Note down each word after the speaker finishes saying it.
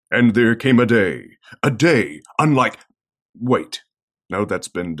And there came a day unlike... Wait, no, that's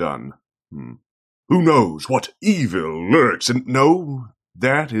been done. Who knows what evil lurks in... No,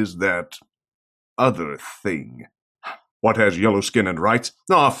 that is that other thing. What has yellow skin and rights?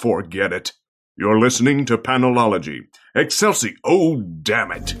 Forget it. You're listening to Panelology. Excelsi, oh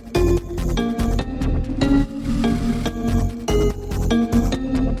damn it.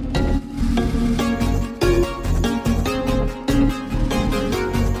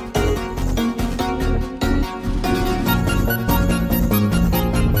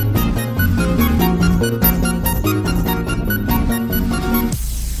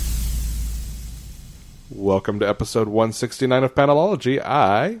 Welcome to episode 169 of Panelology.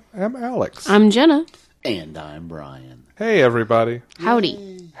 I am Alex. I'm Jenna. And I'm Brian. Hey, everybody. Howdy.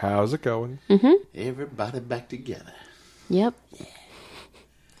 Yay. How's it going? Everybody back together. Yep. Yeah.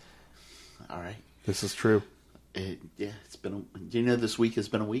 All right. This is true. It's been do you know this week has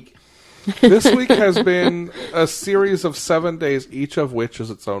been a week? This week has been a series of 7 days, each of which is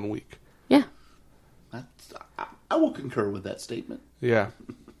its own week. Yeah. I will concur with that statement. Yeah.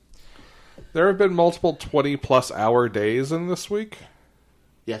 There have been multiple 20-plus hour days in this week.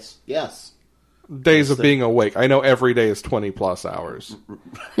 Yes. Days of being awake. I know every day is 20-plus hours.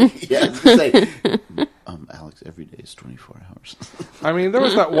 Yeah, I was going to say, Alex, every day is 24 hours. I mean, there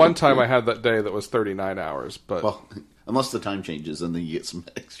was that one time I had that day that was 39 hours, but... Well, unless the time changes and then you get some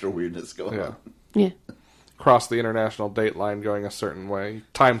extra weirdness going on. Yeah. Cross the international date line going a certain way.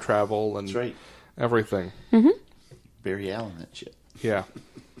 Time travel and That's right. everything. Barry Allen, that shit. Yeah.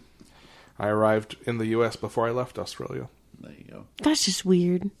 I arrived in the U.S. before I left Australia. There you go. That's just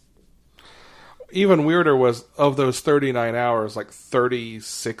weird. Even weirder was, of those 39 hours, like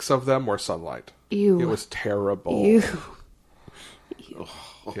 36 of them were sunlight. Ew. It was terrible. Ew.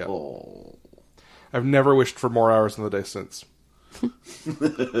 Yeah. Oh. I've never wished for more hours in the day since.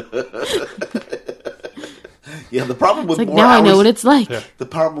 Yeah, the problem with It's like, more now hours... I know what it's like. Yeah. The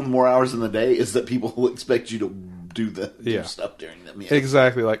problem with more hours in the day is that people will expect you to do stuff during them. Yeah.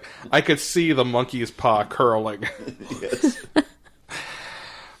 Exactly. Like, I could see the monkey's paw curling. Yes.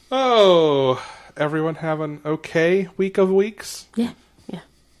 Oh, everyone have an okay week of weeks? Yeah.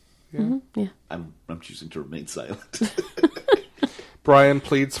 Yeah. I'm choosing to remain silent. Brian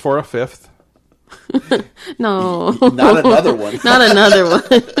pleads for a fifth. No. Not another one. Not another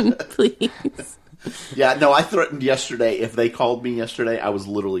one, please. Yeah, no, I threatened yesterday. If they called me yesterday, I was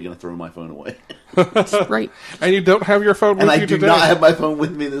literally going to throw my phone away. Right. And you don't have your phone with And you I do today? not have my phone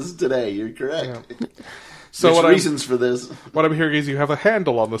with me today. You're correct. Yeah. So There's reasons for this. what I'm hearing is you have a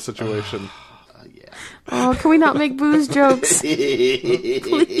handle on the situation. Yeah. Oh, can we not make booze jokes?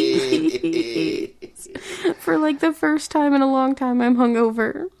 For like the first time in a long time, I'm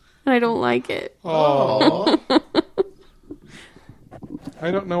hungover. And I don't like it. Oh. I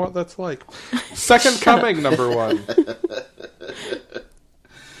don't know what that's like. Second Coming, number one.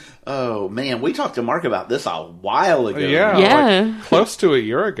 Oh, man. We talked to Mark about this a while ago. Yeah. Yeah. Like close to a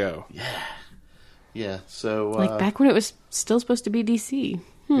year ago. Yeah, so... Like back when it was still supposed to be DC.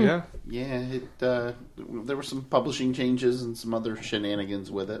 Yeah. Yeah, there were some publishing changes and some other shenanigans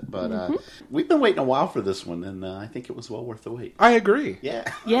with it, but we've been waiting a while for this one, and I think it was well worth the wait. I agree.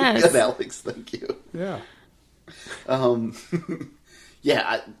 Yeah. Yes. Good, Alex. Thank you. Yeah.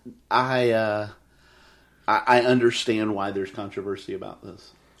 Yeah, I understand why there's controversy about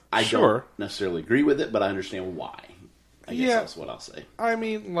this. I Sure. don't necessarily agree with it, but I understand why. I guess that's what I'll say. I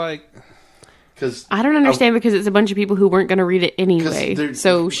mean, like... Because I don't understand because it's a bunch of people who weren't going to read it anyway.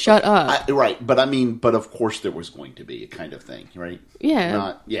 So shut up. Right, but I mean, but of course there was going to be a kind of thing, right?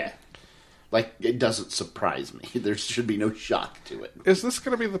 Yeah. Like, it doesn't surprise me. There should be no shock to it. Is this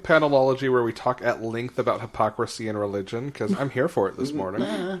going to be the Panelology where we talk at length about hypocrisy in religion? Because I'm here for it this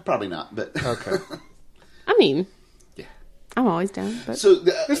morning. Probably not, but... Okay. I mean, Yeah. I'm always down. But. So,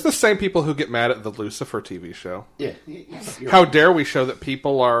 It's the same people who get mad at the Lucifer TV show. yeah. How dare we show that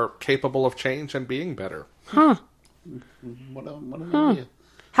people are capable of change and being better? Huh. What an idea.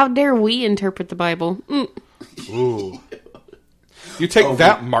 How dare we interpret the Bible? Ooh. You take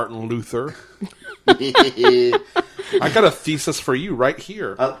that, Martin Luther. I got a thesis for you right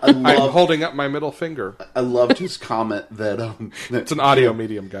here. I'm holding up my middle finger. I loved his comment that It's an audio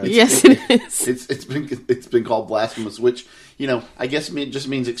medium, guys. Yes, it is. it's been called blasphemous, which I guess just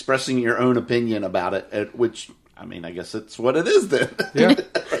means expressing your own opinion about it. Which I mean, I guess it's what it is then. Yeah.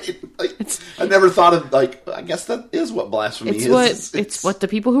 Right? I never thought of I guess that is what blasphemy is. It's what the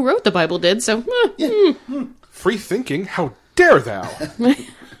people who wrote the Bible did. So, Free thinking. How dare thou?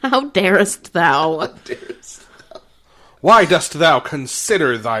 how darest thou? Why dost thou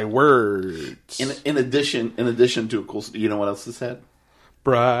consider thy words? In addition to, of course, you know what else this had?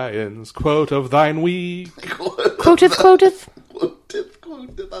 Brian's quote of thine week. Quoteth. Quoteth.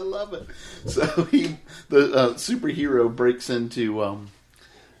 I love it. So the superhero breaks into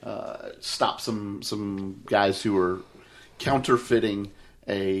stop some guys who are counterfeiting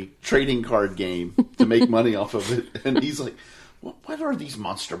a trading card game to make money off of it, and he's like, "What are these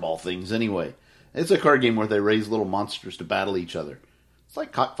monster ball things anyway?" It's a card game where they raise little monsters to battle each other. It's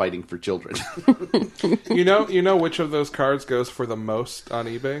like cockfighting for children. You know which of those cards goes for the most on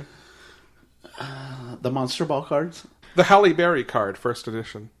eBay? The monster ball cards. The Halle Berry card, first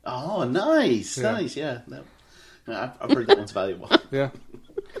edition. Oh, nice, nice, yeah. I've heard that one's valuable. Yeah.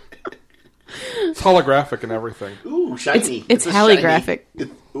 It's holographic and everything. Ooh, shiny. It's a holographic.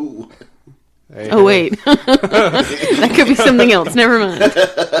 shiny. Ooh. Hey, Oh, wait. That could be something else. Never mind.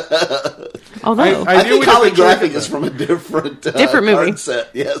 Although, I think we just holographic is from a different movie. card set.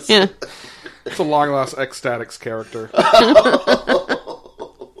 Yes. yeah. It's a long lost Ecstatics character.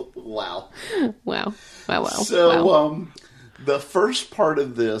 Wow. Wow. So, wow. The first part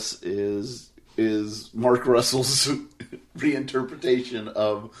of this is Mark Russell's reinterpretation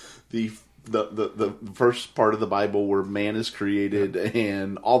of the first part of the Bible where man is created,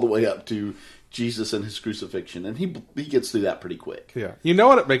 and all the way up to Jesus and his crucifixion, and he gets through that pretty quick. Yeah. You know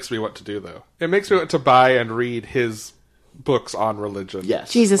what it makes me want to do, though? It makes me want to buy and read his books on religion.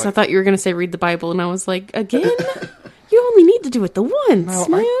 Yes. Jesus, I thought you were going to say read the Bible, and I was like, again? You only need to do it the once, No,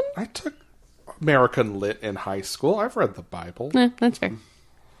 man. I took American Lit in high school. I've read the Bible. That's fair.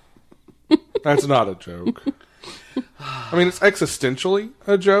 That's not a joke. I mean, it's existentially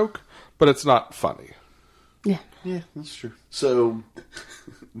a joke, but it's not funny. Yeah. Yeah, that's true. So,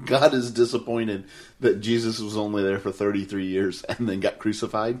 God is disappointed that Jesus was only there for 33 years and then got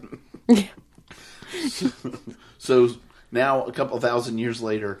crucified. So now, a couple thousand years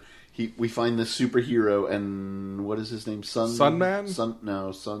later, we find this superhero, and what is his name? Sunman?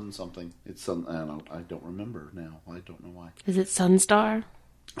 Sun something. It's Sun. I don't remember now. I don't know why. Is it Sunstar?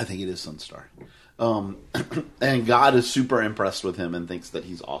 I think it is Sunstar. And God is super impressed with him and thinks that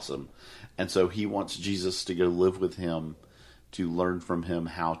he's awesome. And so he wants Jesus to go live with him to learn from him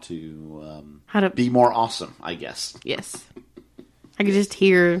how to be more awesome, I guess. Yes. I could just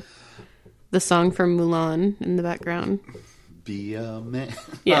hear the song from Mulan in the background. Be a man.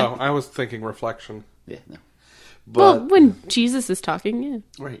 Yeah. Oh, I was thinking Reflection. Yeah, no. Well, But, when Jesus is talking, yeah.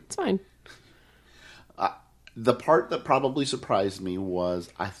 right. It's fine. The part that probably surprised me was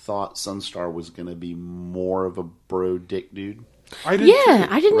I thought Sunstar was going to be more of a bro dick dude. I did Yeah,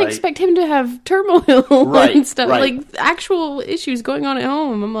 too. I didn't Right. expect him to have turmoil Right, and stuff. right. Like, actual issues going on at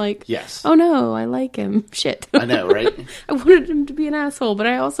home. I'm like, Yes. oh no, I like him. Shit. I know, right? I wanted him to be an asshole, but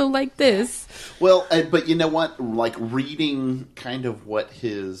I also like this. Well, but you know what? Like, reading kind of what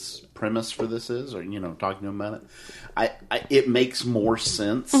his premise for this is, or, talking to him about it, it makes more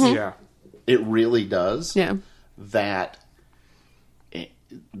sense. Yeah. It really does. Yeah. That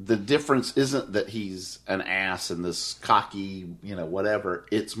the difference isn't that he's an ass and this cocky, whatever.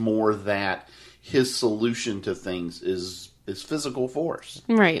 It's more that his solution to things is physical force.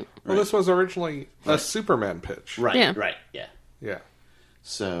 Right. Well, this was originally a Superman pitch. Right, Yeah. right, yeah. Yeah.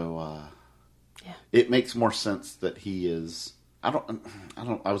 So, Yeah. it makes more sense that he is, I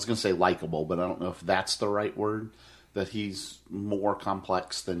was going to say likable, but I don't know if that's the right word, that he's more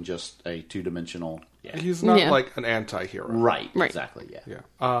complex than just a two-dimensional. Yeah. He's not Yeah. like an anti-hero. Right, Right. exactly, yeah.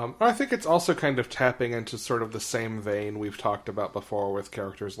 Yeah. I think it's also kind of tapping into sort of the same vein we've talked about before with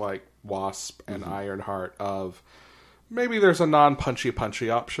characters like Wasp and Ironheart of maybe there's a non-punchy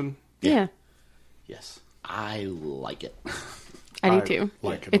option. Yeah. Yes. I like it. I do too.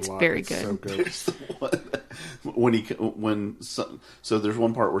 Like it It's a lot. very It's good. so when so there's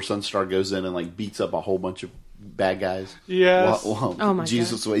one part where Sunstar goes in and like beats up a whole bunch of bad guys. Yes. While Oh my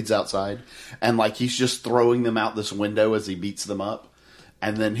Jesus waits outside, and like he's just throwing them out this window as he beats them up,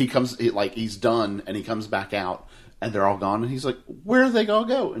 and then he's done, and he comes back out, and they're all gone, and he's like, "Where did they all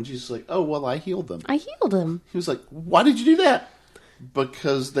go?" And Jesus is like, "Oh well, I healed them." I healed him. He was like, "Why did you do that?"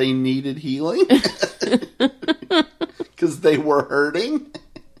 Because they needed healing. Because they were hurting.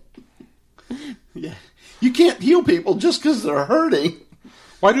 Yeah, you can't heal people just because they're hurting.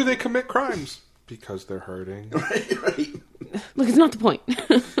 Why do they commit crimes? Because they're hurting. Right. Look, it's not the point.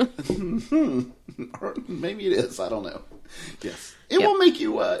 Or maybe it is. I don't know. Yes, it will make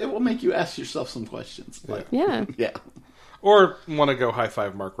you. It will make you ask yourself some questions. Like, Yeah. yeah, Or want to go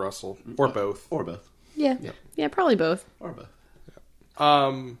high-five Mark Russell. Or both. or both, Yeah. Yeah, probably both. or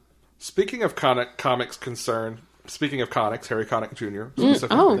both. Speaking of comics concern, speaking of Connick, Harry Connick Jr.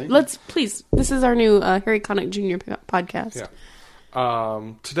 Oh, let's please. This is our new Harry Connick Jr. podcast. Yeah.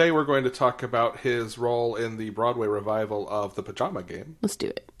 Today we're going to talk about his role in the Broadway revival of The Pajama Game, Let's do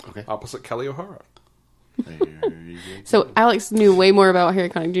it. Okay. opposite Kelly O'Hara. There you go. So Alex knew way more about Harry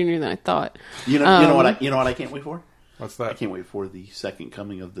Connick Jr. than I thought. You know what I can't wait for? What's I that? can't wait for the second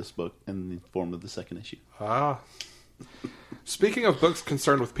coming of this book in the form of the second issue. Ah. Speaking of books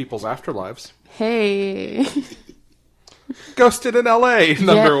concerned with people's afterlives, Hey, Ghosted in L.A.,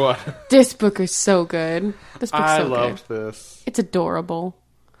 number Yeah. one. this book is so good. This book's I so loved good. this. It's adorable.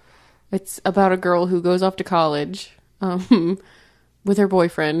 It's about a girl who goes off to college with her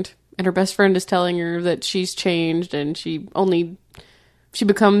boyfriend, and her best friend is telling her that she's changed and she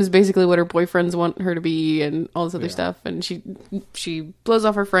becomes basically what her boyfriends want her to be and all this other stuff. And she blows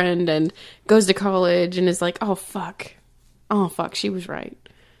off her friend and goes to college and is like, oh fuck, she was right.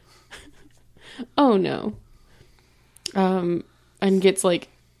 Oh no. And gets like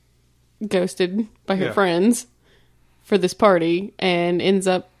ghosted by her Yeah. friends for this party and ends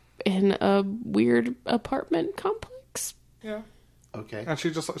up in a weird apartment complex. Yeah. Okay. And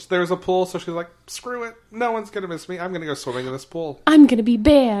there's a pool, so she's like, screw it. No one's going to miss me. I'm going to go swimming in this pool. I'm gonna be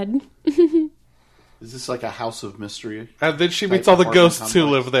bad. Is this like a house of mystery? And then she Like meets all the apartment ghosts who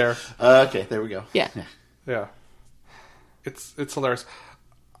complex. live there. Okay, there we go. Yeah. Yeah. It's hilarious.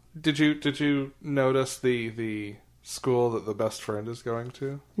 Did you notice the school that the best friend is going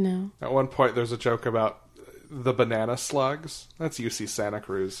to? No. At one point, there's a joke about the banana slugs. That's UC Santa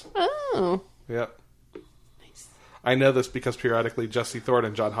Cruz. Oh. Yep. I know this because periodically Jesse Thorne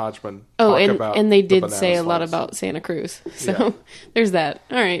and John Hodgman Oh, talk about and they the did banana say a lot slugs. about Santa Cruz. So Yeah. there's that.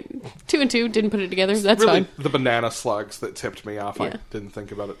 All right. 2 and 2, didn't put it together. That's really fine. the banana slugs that tipped me off. I Yeah. didn't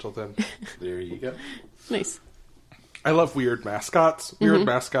think about it till then. There you go. Nice. I love weird mascots. Weird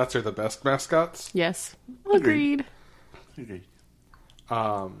mascots are the best mascots. Yes. Agreed. Agreed.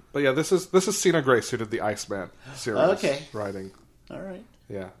 But yeah, this is Cena Grace who did the Iceman series Okay. writing. All right.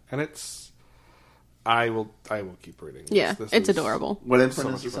 Yeah, and I will keep reading. This. Yeah, This it's is- adorable. What imprint So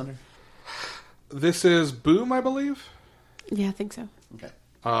is much this fun. under? This is Boom, I believe. Yeah, I think so. Okay.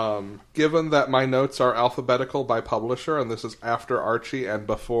 Given that my notes are alphabetical by publisher, and this is after Archie and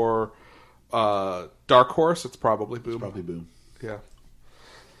before Dark Horse, it's probably Boom. Probably Boom. Yeah.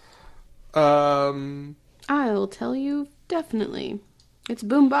 I'll tell you definitely. It's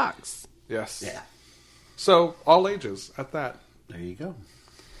Boombox. Yes. Yeah. So all ages at that. There you go.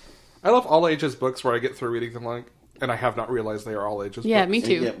 I love all ages books where I get through reading them and I have not realized they are all ages. Yeah, books. me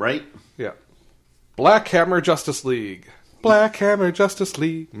too. Yeah, right? Yeah. Black Hammer Justice League. Black Hammer Justice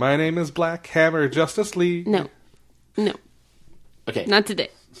League. My name is Black Hammer Justice League. No. Okay. Not today.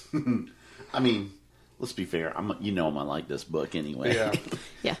 I mean, let's be fair. I'm gonna like this book anyway. Yeah.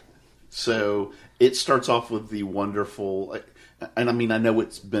 Yeah. So it starts off with the wonderful, and I mean, I know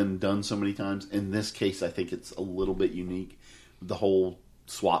it's been done so many times. In this case, I think it's a little bit unique. The whole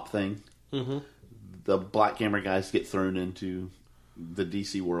swap thing. Mm-hmm. The Black Hammer guys get thrown into the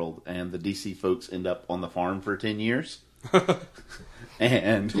DC world, and the DC folks end up on the farm for 10 years.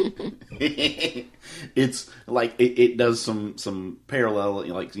 And it's like it does some parallel,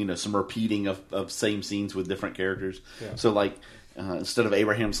 like, some repeating of same scenes with different characters. Yeah. So like instead of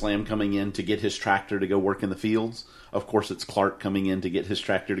Abraham Slam coming in to get his tractor to go work in the fields, of course it's Clark coming in to get his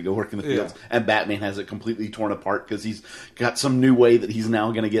tractor to go work in the fields. Yeah. And Batman has it completely torn apart because he's got some new way that he's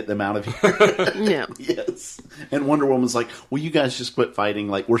now going to get them out of here. No. Yes. And Wonder Woman's like, well, you guys just quit fighting.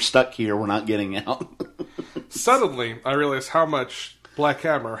 Like, we're stuck here. We're not getting out. Suddenly, I realize how much Black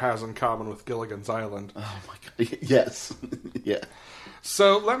Hammer has in common with Gilligan's Island. Oh, my God. Yes. Yeah.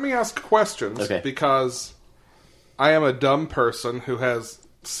 So let me ask questions, Okay. because I am a dumb person who has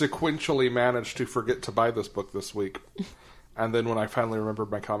sequentially managed to forget to buy this book this week. And then when I finally remembered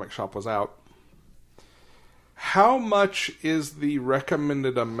my comic shop was out. How much is the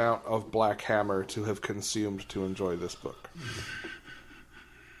recommended amount of Black Hammer to have consumed to enjoy this book?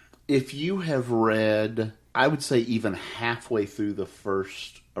 If you have read, I would say even halfway through the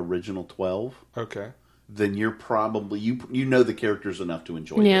first original 12, Okay. then you're probably, you know the characters enough to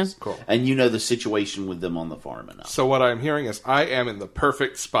enjoy Yeah. this. Cool. And you know the situation with them on the farm enough. So what I'm hearing is I am in the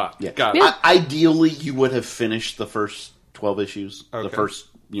perfect spot. Yeah. Got it. Ideally, you would have finished the first 12 issues, the Okay. first,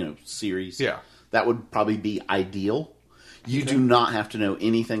 series. Yeah. That would probably be ideal. You do not have to know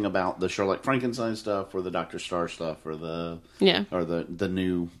anything about the Sherlock Frankenstein stuff or the Dr. Star stuff or the Yeah. or the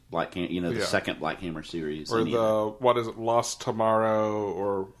new Black Hammer, the Yeah. second Black Hammer series. Or any of that. the, what is it, Lost Tomorrow,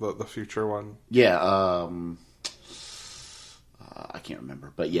 or the future one? Yeah, I can't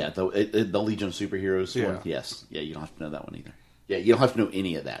remember, but yeah, the Legion of Superheroes Yeah. one. Yes, yeah, you don't have to know that one either. Yeah, you don't have to know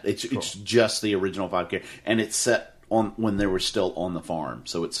any of that. It's just the original 5 characters, and it's set on when they were still on the farm,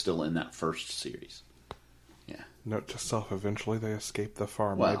 so it's still in that first series. Yeah. Note to self, eventually they escape the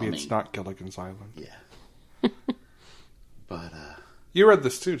farm. Well, Maybe I it's mean- not Gilligan's Island. Yeah. But, You read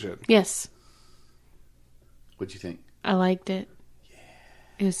this too, Jen. Yes, what'd you think? I liked it. Yeah.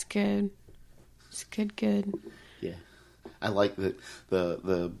 It was good. It's good. Yeah. I like that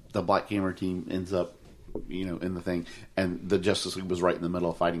the Black Hammer team ends up, in the thing, and the Justice League was right in the middle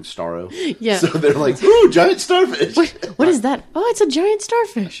of fighting Starro. Yeah. So they're like, ooh, giant starfish! What is that? Oh, it's a giant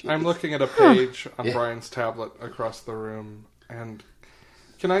starfish. I'm looking at a page on Brian's tablet across the room, and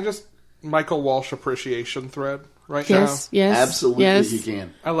can I just Michael Walsh appreciation thread right Yes, yes. Absolutely, yes. you can.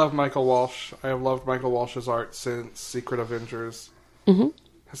 now? I love Michael Walsh. I have loved Michael Walsh's art since Secret Avengers.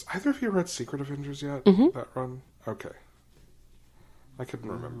 Has either of you read Secret Avengers yet? That run? Okay. I couldn't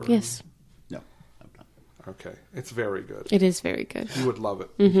remember. Yes, No, I'm not. Okay. It's very good. it is very good. You would love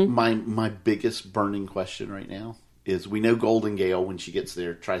it. My biggest burning question right now is, we know Golden Gale, when she gets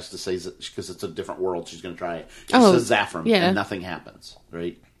there, tries to say, because it's a different world, she's going to try it. She says Zaphram, yeah. and nothing happens,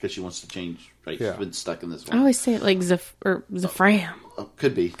 right? Because she wants to change, right? Yeah. She's been stuck in this I one. always say it like Zafram.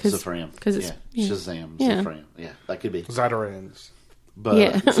 Could be 'Cause- Zaphram. 'cause it's- yeah. yeah. Shazam, Yeah. Zaphram. Yeah, that could be. Zatarans. But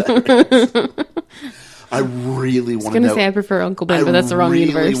Yeah. I really I want was to going know. to say I prefer Uncle Ben, but that's the wrong I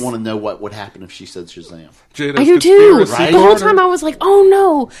universe. really want to know what would happen if she said Shazam. Jada's I do too. conspiracy Right? The whole corner. time I was like, oh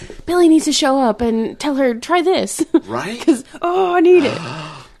no, Billy needs to show up and tell her, try this. Right? Because, I need it.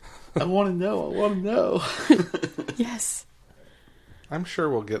 I want to know. I want to know. Yes. I'm sure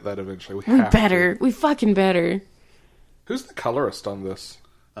we'll get that eventually. We have to. better. We fucking better. Who's the colorist on this?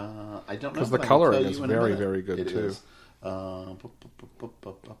 I don't know. 'Cause the but I can coloring tell is you in a very, minute. very good, It too. is.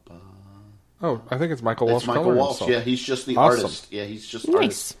 Oh, I think it's Michael Walsh It's Michael coloring Walsh. himself. Yeah, he's just the Awesome. artist. Yeah, he's just Nice.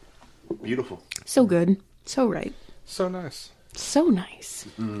 artist. Beautiful. So good. So right. So nice. So nice.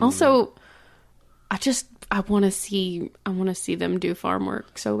 Also, I want to see them do farm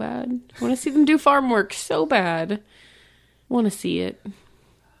work so bad. I want to see them do farm work so bad. I want to see it.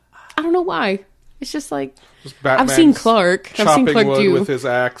 I don't know why. It's just like, Just I've seen Batman's Clark. I've seen chopping Clark wood do. with his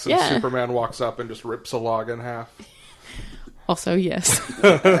axe, and Yeah. Superman walks up and just rips a log in half. Also, yes.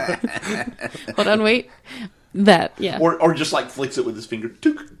 Hold on, wait. That, yeah. Or just like flicks it with his finger.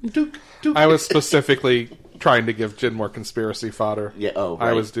 Took, took, took. I was specifically trying to give Jen more conspiracy fodder. Yeah. Oh, I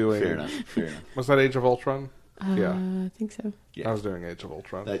right. was doing. Fair enough. Fair enough. Was that Age of Ultron? Yeah, I think so. Yeah. I was doing Age of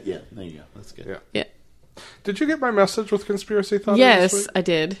Ultron. Yeah. There you go. That's good. Yeah. Yeah. Did you get my message with conspiracy fodder? Yes, This week? I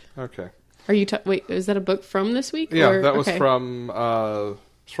did. Okay. Are you? Wait, is that a book from this week? Yeah, or? that was okay. from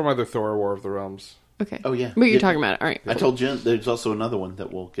either Thor or War of the Realms. Okay. Oh, yeah. But you're Yeah. talking about it. All right. I told Jen there's also another one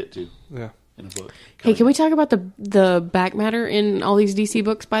that we'll get to Yeah. in a book. Hey, can we talk about the back matter in all these DC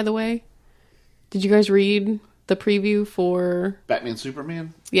books? By the way, did you guys read the preview for? Batman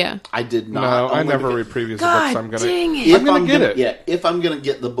Superman? Yeah. I did not. No, I Only never because- read previews of God books. I'm gonna. dang it! If I'm gonna get it. Yeah, if I'm gonna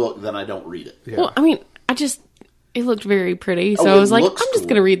get the book, then I don't read it. Yeah. Well, I mean, it looked very pretty, so Oh, I it was like, I'm looks just cool.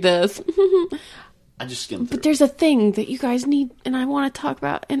 gonna read this. I just skimmed through. But there's a thing that you guys need, and I want to talk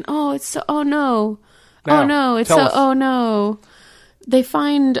about. And it's so. Oh no! Now, Oh no! It's tell so. us. Oh no! They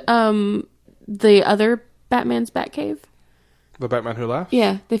find the other Batman's Batcave. The Batman Who Laughs?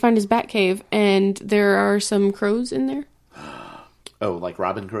 Yeah, they find his Batcave, and there are some crows in there. Oh, like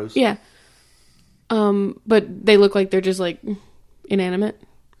Robin Crows? Yeah. But they look like they're just like inanimate.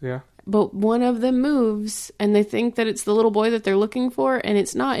 Yeah. But one of them moves, and they think that it's the little boy that they're looking for, and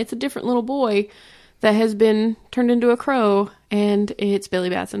it's not. It's a different little boy that has been turned into a crow, and it's Billy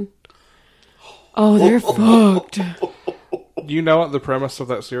Batson. Oh, they're fucked. You know what the premise of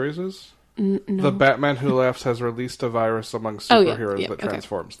that series is? No. The Batman Who Laughs has released a virus among Oh, yeah, superheroes yeah, that okay.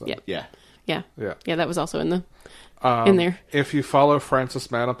 transforms them. Yeah. Yeah. Yeah. Yeah. Yeah, that was also in the in there. If you follow Francis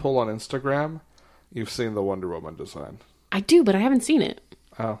Manapul on Instagram, you've seen the Wonder Woman design. I do, but I haven't seen it.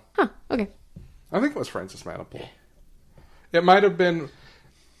 Oh. Huh, okay. I think it was Francis Manapul. It might have been...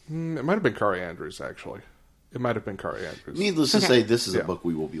 It might have been Kari Andrews, actually. It might have been Kari Andrews. Needless to Okay. say, this is Yeah. a book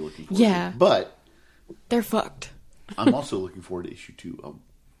we will be looking for. Yeah. But They're fucked. I'm also looking forward to issue 2 of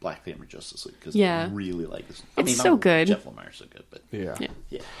Black Hammer Justice League because Yeah. I really like this. It's so good. Jeff Lemire's so good, but Yeah.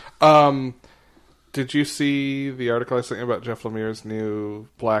 Yeah. Did you see the article I sent you about Jeff Lemire's new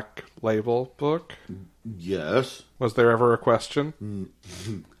Black Label book? yes, Was there ever a question?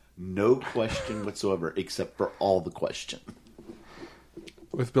 no question whatsoever, except for all the question.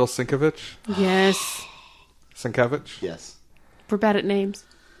 With Bill Sienkiewicz? Yes. Sienkiewicz? Yes, We're bad at names.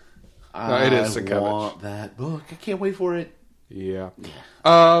 it is I Sienkiewicz. want that book. I can't wait for it. Yeah.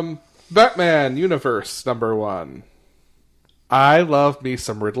 Batman Universe #1. I love me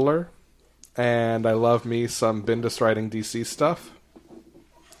some Riddler, and I love me some Bendis writing DC stuff,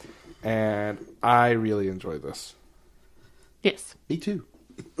 and I really enjoy this. Yes. Me too.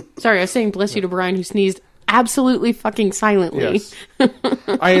 Sorry, I was saying bless you to Brian who sneezed absolutely fucking silently. Yes.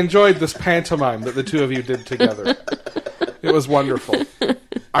 I enjoyed this pantomime that the two of you did together. It was wonderful.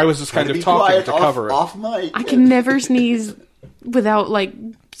 I was just kind Be of talking quiet to cover it. off mic. I can never sneeze without, like,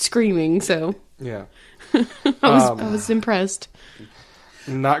 screaming, so Yeah. I was impressed.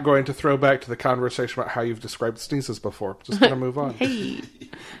 Not going to throw back to the conversation about how you've described sneezes before. Just going to move on. Hey.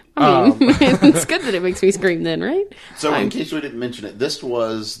 I mean, it's good that it makes me scream then, right? So, in case we didn't mention it, this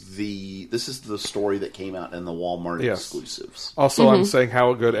is the story that came out in the Walmart Yes. exclusives. Also, I'm saying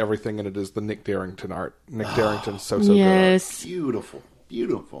how good everything in it is the Nick Darrington art. Nick Darrington's so good. Yes. Beautiful,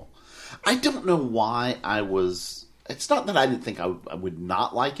 beautiful. I don't know why I was. It's not that I didn't think I would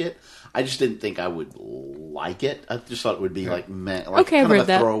not like it. I just didn't think I would like it. I just thought it would be like meh, like Okay, I've kind of read a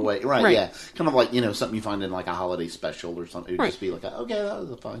that. throwaway, right? Right. Yeah, kind of like something you find in like a holiday special or something. It would Right. just be like, okay, that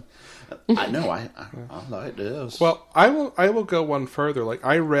was fine. I know, I like this. Well, I will go one further. Like,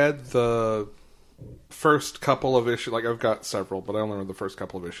 I read the first couple of issues. Like, I've got several, but I only read the first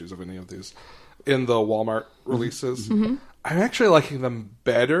couple of issues of any of these in the Walmart releases. Mm-hmm. I'm actually liking them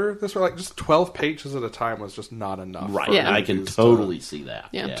better. This way, like, just 12 pages at a time was just not enough. right, for Yeah. I can reviews totally see that.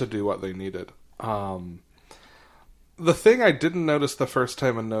 Yeah. to do what they needed. The thing I didn't notice the first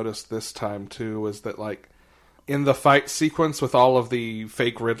time and noticed this time too was that, like, in the fight sequence with all of the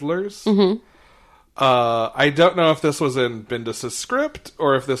fake Riddlers, I don't know if this was in Bendis' script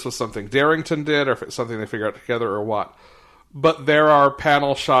or if this was something Darrington did or if it's something they figured out together or what. But there are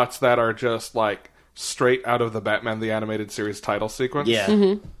panel shots that are just like straight out of the Batman the Animated Series title sequence.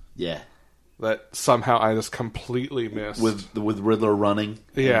 Yeah, yeah. That somehow I just completely missed. With Riddler running.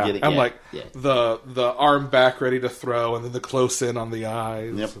 and Yeah, getting- I'm like yeah. the arm back ready to throw, and then the close in on the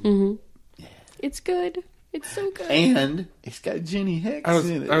eyes. Yep. It's good. It's so good. And it's got Jenny Hex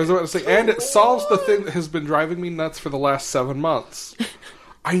in it. I was about to say, and it solves the thing that has been driving me nuts for the last 7 months.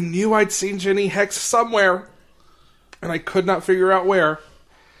 I knew I'd seen Jenny Hex somewhere, and I could not figure out where.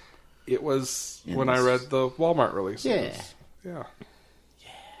 It was when I read the Walmart releases. Yeah. Yeah.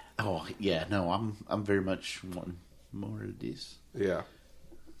 Oh yeah, no, I'm very much wanting more of this. Yeah.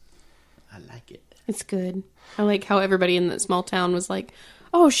 I like it. It's good. I like how everybody in that small town was like,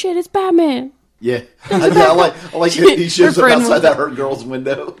 "Oh shit, it's Batman." Yeah, I like that he shows Her up friend outside was- that hurt girl's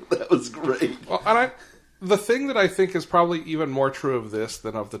window. That was great. Well, and the thing that I think is probably even more true of this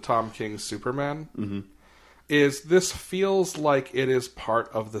than of the Tom King Superman is this feels like it is part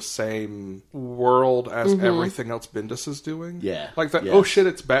of the same world as everything else Bendis is doing. Yeah. Like that, Yes. oh shit,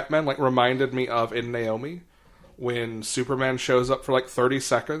 it's Batman, like reminded me of in Naomi when Superman shows up for like 30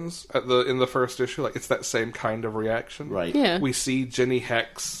 seconds in the first issue. Like, it's that same kind of reaction. Right. Yeah. We see Jenny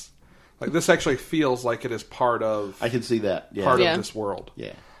Hex. Like, this actually feels like it is part of I can see that. Yeah. part Yeah. of this world.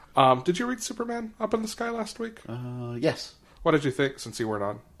 Yeah. Did you read Superman Up in the Sky last week? Yes. What did you think since you weren't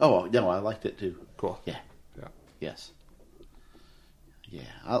on? Oh no, I liked it too. Cool. Yeah. Yeah. Yes. Yeah.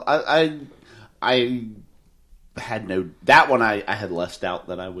 I had no that one. I had less doubt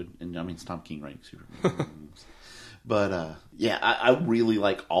that I would. And I mean, it's Tom King writing Superman. But yeah, I really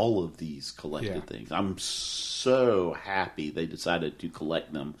like all of these collected Yeah. things. I'm so happy they decided to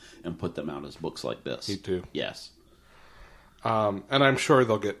collect them and put them out as books like this. Me too. Yes. And I'm sure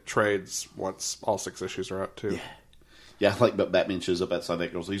they'll get trades once all 6 issues are out too. Yeah, like but Batman shows up outside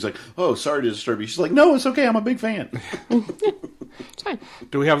that girl's. He's like, "Oh, sorry to disturb you." She's like, "No, it's okay. I'm a big fan." It's fine.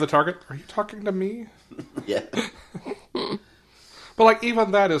 Do we have the target? Are you talking to me? Yeah. But like,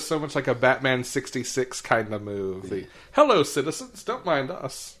 even that is so much like a Batman 66 kind of move. The hello citizens, don't mind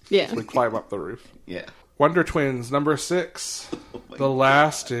us. Yeah. As we climb up the roof. Yeah. Wonder Twins number 6, the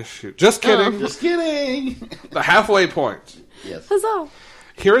last issue. Just kidding. Just kidding. The halfway point. Yes. Huzzah!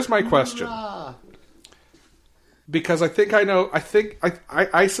 Here is my question. Because I think I know. I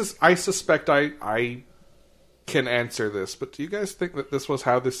suspect I can answer this. But do you guys think that this was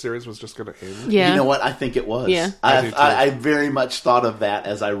how this series was just going to end? Yeah. You know what? I think it was. Yeah. I do too. I very much thought of that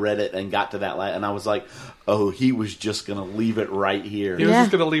as I read it and got to that and I was like, oh, he was just going to leave it right here. He was Yeah.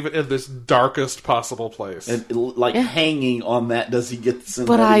 just going to leave it in this darkest possible place. And like hanging on that, does he get the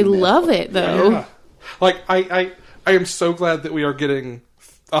But I love it though. Yeah. Like, I am so glad that we are getting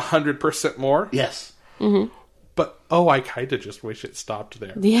 100% more. Yes. But, I kind of just wish it stopped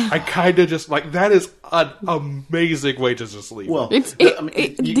there. Yeah. I kind of just, like, that is an amazing way to just leave Well, it.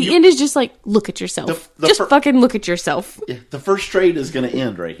 The end is just like, look at yourself. The just fir- fucking look at yourself. yeah, the first trade is going to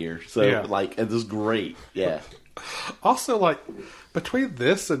end right here. So, Yeah. like, and this is great. Yeah. Also, like, between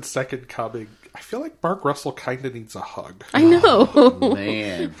this and Second Coming, I feel like Mark Russell kind of needs a hug. I know.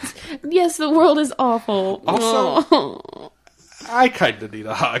 Man. Yes, the world is awful. Also- Oh. I kind of need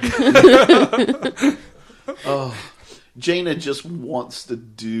a hug. Jaina just wants to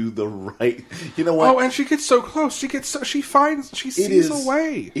do the right. You know what? Oh, and she gets so close. She sees a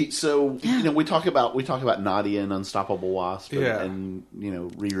way. So we talk about Nadia and Unstoppable Wasp, and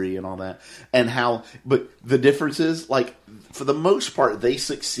Riri and all that, and how. But the difference is, like, for the most part, they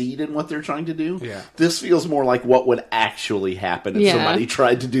succeed in what they're trying to do. Yeah. This feels more like what would actually happen if somebody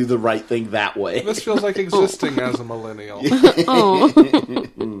tried to do the right thing that way. This feels like existing as a millennial.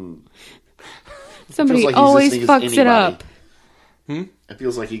 Somebody like always existing as fucks it up. It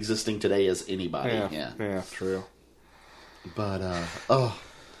feels like existing today as anybody. Yeah, true. But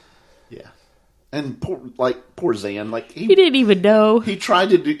yeah, and poor Zan, like He didn't even know. he tried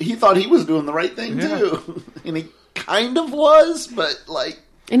to do. He thought he was doing the right thing too, and he kind of was, but like,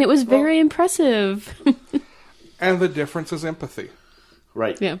 And it was very impressive. And the difference is empathy.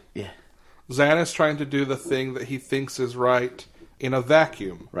 right? Yeah. Zan is trying to do the thing that he thinks is right in a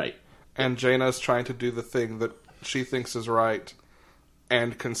vacuum. Right. And Jaina is trying to do the thing that she thinks is right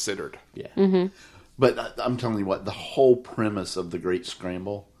and considered. Yeah. Mm-hmm. But I'm telling you what, the whole premise of the Great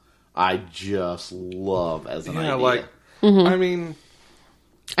Scramble, I just love as an idea. Like, Mm-hmm. I mean,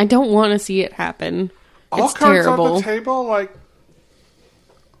 I don't want to see it happen. all It's cards terrible. on the table, like,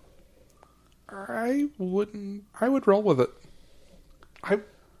 I would roll with it.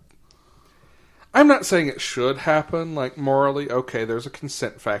 I'm not saying it should happen, like, morally, okay, there's a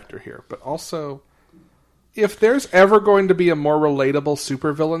consent factor here, but also, if there's ever going to be a more relatable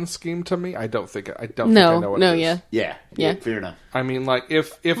supervillain scheme to me, I don't think I know what it is. Yeah, fair enough. I mean, like,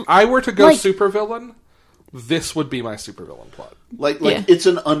 if I were to go Like- supervillain, this would be my supervillain plot. Like Yeah. it's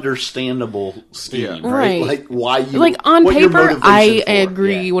an understandable scheme, right? Right. Like why you Like, on what your paper, motivation I for.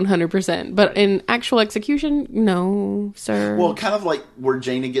 agree Yeah. 100%. But in actual execution, no, sir. Well, kind of like where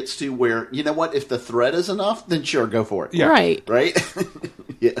Jaina gets to, where you know what, if the threat is enough, then sure, go for it. Yeah. Right. Right.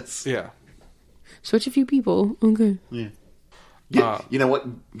 Yes. Yeah. Switch a few people. Okay. Yeah. You know what?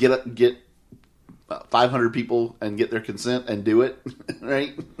 Get 500 people and get their consent and do it.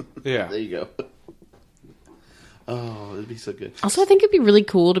 Right. Yeah. There you go. Oh, it'd be so good. Also, I think it'd be really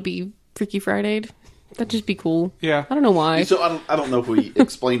cool to be Freaky Friday'd. That'd just be cool. Yeah. I don't know why. So I don't know if we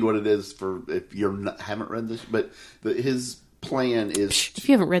explained what it is for if you haven't read this, but his plan is. If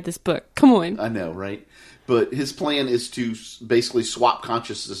you haven't read this book, come on. I know, right? But his plan is to basically swap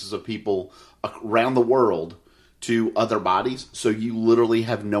consciousnesses of people around the world to other bodies, so you literally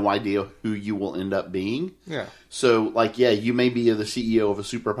have no idea who you will end up being. Yeah. So, like, yeah, you may be the CEO of a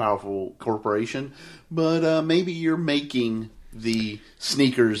super powerful corporation, but maybe you're making the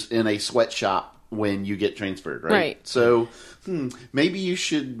sneakers in a sweatshop when you get transferred, right? Right. So, maybe you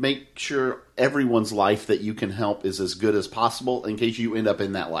should make sure everyone's life that you can help is as good as possible in case you end up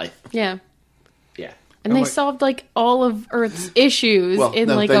in that life. Yeah. Yeah. And they like- solved, like, all of Earth's issues in,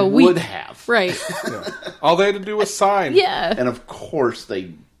 no, like, they a week. would have. Right. All they had to do was sign. Yeah. And of course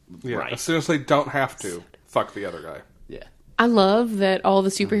they... Yeah. Right. As soon as they don't have to, fuck the other guy. Yeah. I love that all the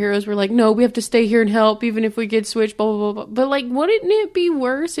superheroes were like, no, we have to stay here and help even if we get switched, blah, blah, blah, blah. But, like, wouldn't it be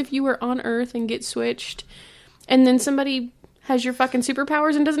worse if you were on Earth and get switched and then somebody has your fucking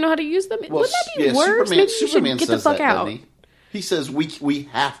superpowers and doesn't know how to use them? Wouldn't that be worse? Maybe you should get the says fuck that, out. doesn't he? He says we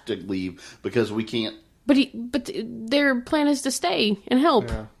have to leave because we can't... But their plan is to stay and help.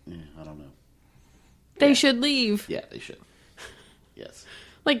 Yeah. Yeah, I don't know. They should leave. Yeah, they should. Yes.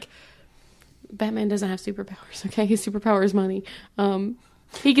 Like, Batman doesn't have superpowers, okay? His superpower is money.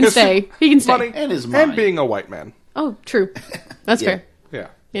 He can stay. He can stay. Money And his mind. and being a white man. Oh, true. That's Yeah. fair. Yeah.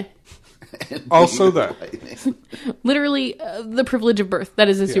 Yeah. Also that. Literally, the privilege of birth. That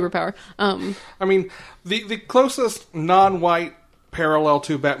is his superpower. I mean, the closest non-white parallel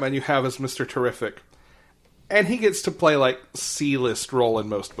to Batman you have is Mr. Terrific. And he gets to play, like, C-list role in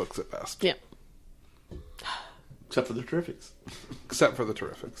most books at best. Yeah. Except for the Terrifics. Except for the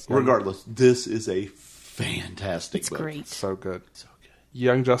Terrifics. Regardless, this is a fantastic It's book. great. So good. So good.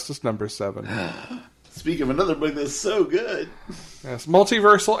 Young Justice number 7. Speaking of another book that's so good. Yes.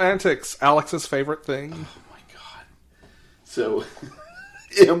 Multiversal Antics, Alex's favorite thing. Oh my god. So,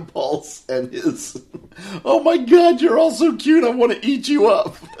 Impulse and his... Oh my god, you're all so cute, I want to eat you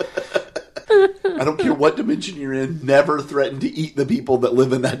up. I don't care what dimension you're in, never threaten to eat the people that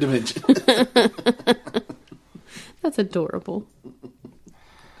live in that dimension. That's adorable.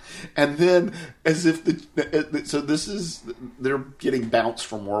 And then, as if so this is, they're getting bounced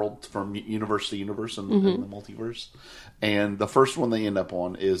from universe to universe in the multiverse. And the first one they end up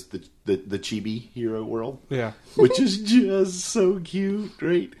on is the Chibi hero world. Yeah. Which is just so cute,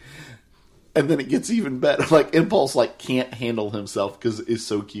 right? And then it gets even better. Like, Impulse, like, can't handle himself because it's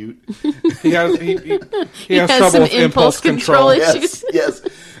so cute. He has He has trouble some with impulse control. issues. Yes.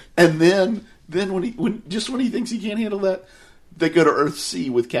 And then then when he thinks he can't handle that, they go to Earthsea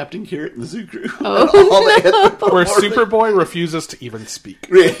with Captain Carrot and the zoo crew. Where Superboy refuses to even speak.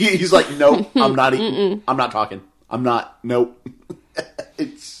 He's like, nope, I'm not eating. I'm not talking. I'm not. Nope.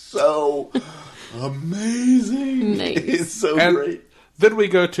 It's so amazing. Nice. It's so And great. then we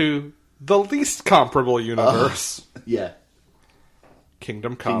go to the least comparable universe. Yeah.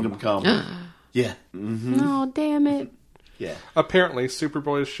 Kingdom Come. Kingdom Come. Yeah. Mm-hmm. Oh, damn it. Yeah. Apparently,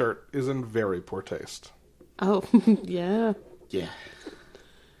 Superboy's shirt is in very poor taste. Oh, yeah. Yeah.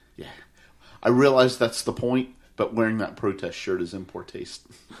 Yeah. I realize that's the point, but wearing that protest shirt is in poor taste.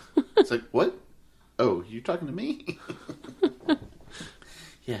 It's like, what? Oh, you're talking to me?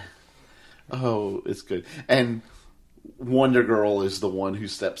 Yeah. Oh, it's good. And Wonder Girl is the one who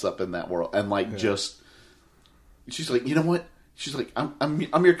steps up in that world and just she's like, you know what? She's like,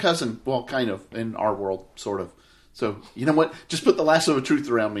 I'm your cousin. Well, kind of in our world, sort of. So you know what? Just put the lasso of truth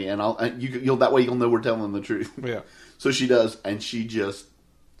around me, and you'll that way you'll know we're telling the truth. Yeah. So she does, and she just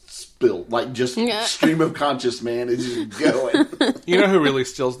spilled stream of conscious man is just going. You know who really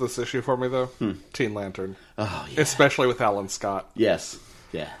steals this issue for me, though? Teen Lantern. Oh yeah. Especially with Alan Scott. Yes.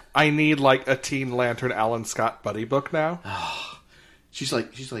 Yeah. I need like a Teen Lantern Alan Scott buddy book now. She's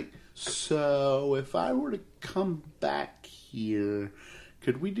like, so if I were to come back here,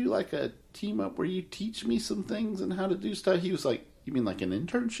 could we do like a team up where you teach me some things and how to do stuff? He was like, you mean like an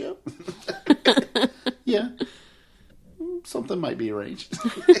internship? Yeah. Something might be arranged.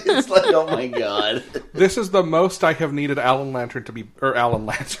 It's like, oh my god. This is the most I have needed Alan Lantern to be, or Alan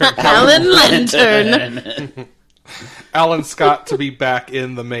Lantern, Alan Lantern. Alan Scott to be back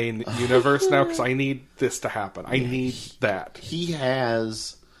in the main universe now, because I need this to happen. I need that. He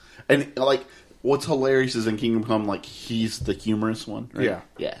has, and like, what's hilarious is in Kingdom Come, like, he's the humorous one, right? Yeah.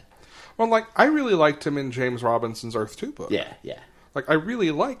 Yeah. Well, like, I really liked him in James Robinson's Earth 2 book. Yeah, yeah. Like, I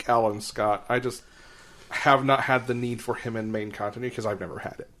really like Alan Scott. I just have not had the need for him in main continuity because I've never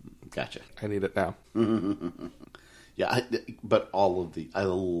had it. Gotcha. I need it now. Yeah, but I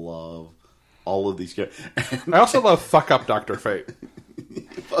love all of these characters. I also love Fuck Up Dr. Fate.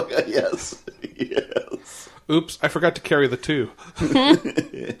 Yes. Yes. Oops, I forgot to carry the 2.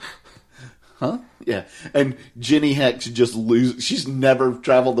 Huh? Yeah. And Jenny Hex just loses. She's never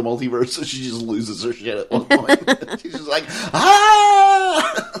traveled the multiverse, so she just loses her shit at one point. She's just like,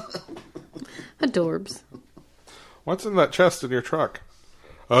 ah! Adorbs. What's in that chest in your truck?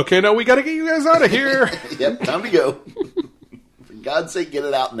 Okay, no, we gotta get you guys out of here. Yep, time to go. For God's sake, get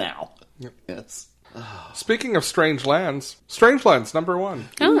it out now. Yep. Yes. Speaking of Strange Lands, Strange Lands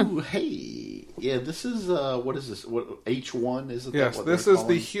 #1. Ooh, hey. Yeah, this is, what is this? What, H1? Is it? Yes, what this they're is the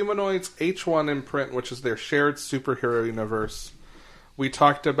calling? Humanoids H1 imprint, which is their shared superhero universe. We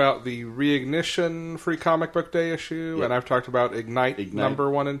talked about the Reignition Free Comic Book Day issue, Yep. and I've talked about Ignite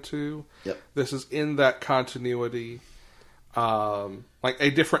 #1 and 2. Yep. This is in that continuity, like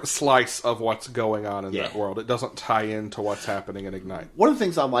a different slice of what's going on in that world. It doesn't tie into what's happening in Ignite. One of the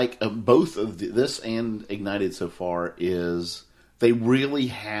things I like of both of this and Ignited so far is they really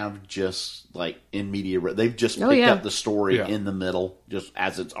have just, like, in media, they've just picked up the story in the middle, just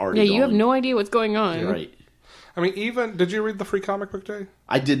as it's already Yeah, you have going. no idea what's going on. Right. I mean, even, did you read the Free Comic Book Day?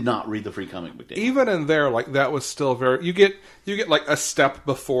 I did not read the Free Comic Book Day. Even in there, like, that was still very, you get like a step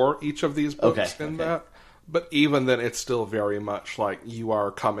before each of these books in that. But even then, it's still very much like you are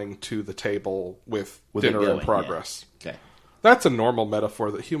coming to the table with dinner in progress. Yeah. Okay. That's a normal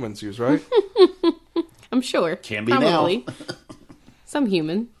metaphor that humans use, right? I'm sure. Can be Probably. now. Some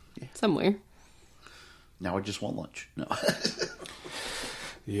human. Somewhere. Now I just want lunch. No.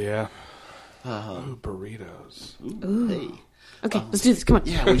 Yeah. Ooh, burritos. Ooh, hey. Okay, let's do this. Come on.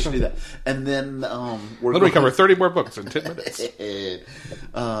 Yeah, we should do that. And then we're Then we cover 30 more books in 10 minutes.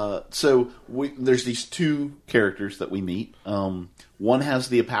 So there's these two characters that we meet. One has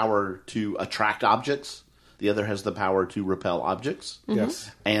the power to attract objects. The other has the power to repel objects.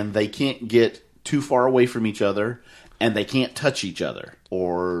 Yes. And they can't get too far away from each other, and they can't touch each other.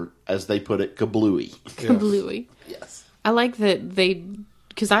 Or, as they put it, kablooey. Kablooey. Yes. I like that they...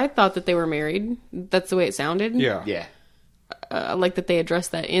 Because I thought that they were married. That's the way it sounded. Yeah. Yeah. I like that they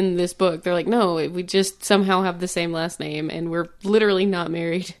addressed that in this book. They're like, no, we just somehow have the same last name, and we're literally not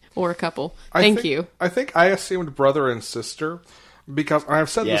married or a couple. Thank you. I think I assumed brother and sister because I've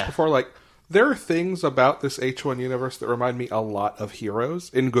said this before, like, there are things about this H1 universe that remind me a lot of Heroes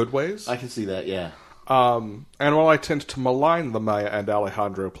in good ways. I can see that, yeah. And while I tend to malign the Maya and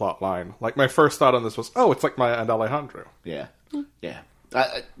Alejandro plotline, like, my first thought on this was, oh, it's like Maya and Alejandro. Yeah. Yeah.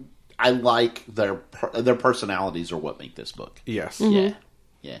 I like their personalities are what make this book. Yes. Yeah.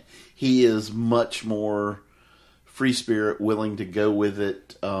 Yeah. He is much more free spirit, willing to go with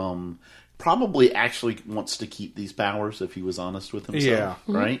it, probably actually wants to keep these powers if he was honest with himself.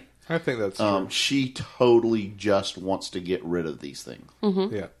 Yeah. Right? I think that's true. She totally just wants to get rid of these things.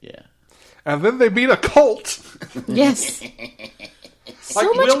 Yeah. Yeah. And then they meet a cult. Yes. So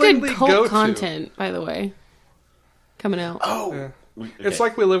Like, much willingly good go cult to. content, by the way, coming out. Oh. Yeah. Okay. It's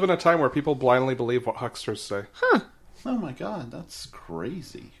like we live in a time where people blindly believe what hucksters say. Oh my god, that's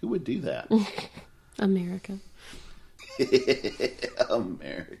crazy. Who would do that? America.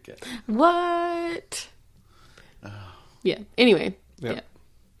 America. What? Yeah. Anyway. Yep. Yeah.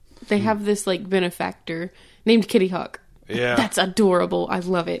 They have this like benefactor named Kitty Hawk. Yeah. That's adorable. I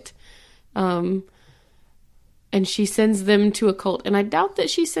love it. And she sends them to a cult. And I doubt that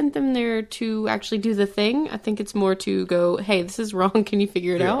she sent them there to actually do the thing. I think it's more to go, hey, this is wrong. Can you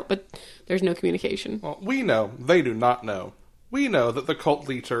figure it out? But there's no communication. Well, we know. They do not know. We know that the cult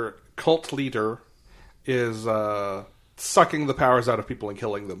leader is sucking the powers out of people and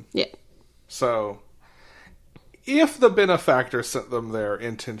killing them. Yeah. So, if the benefactor sent them there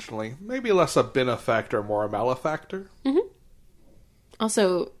intentionally, maybe less a benefactor, more a malefactor.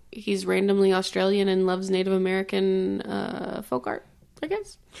 Also, he's randomly Australian and loves Native American folk art, I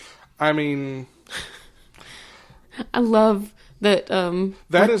guess. I mean, I love that.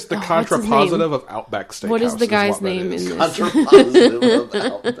 that is the what's his name? contrapositive of Outback Steakhouse. What is the guy's what that name is. in this? Contrapositive of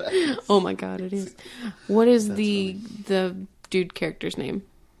Outback. Oh my god, it is. What is the dude character's name?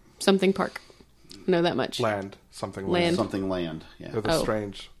 Something Park. I know that much. Land. Something Land. Something land. Yeah. They're the Oh.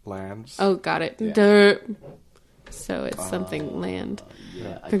 strange lands. Oh, got it. Duh. So it's something land.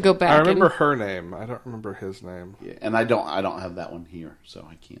 Yeah. Could go back. I remember and, her name. I don't remember his name. Yeah, and I don't have that one here, so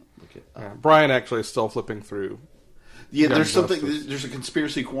I can't look it up. Yeah, Brian actually is still flipping through. Yeah, Young there's something. Justice. There's a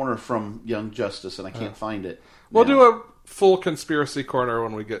conspiracy corner from Young Justice, and I can't find it. We'll now. do a full conspiracy corner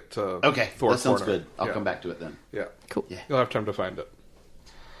when we get to Okay, Thor that sounds corner. good. I'll Yeah. come back to it then. Yeah. Cool. Yeah. You'll have time to find it.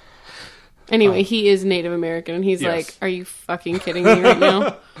 Anyway, he is Native American, and he's Yes. like, "Are you fucking kidding me right now?"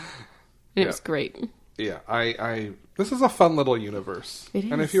 And it was great. Yeah, I this is a fun little universe. It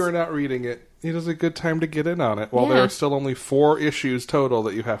And if is. you are not reading it, it is a good time to get in on it while there Yeah. are still only 4 issues total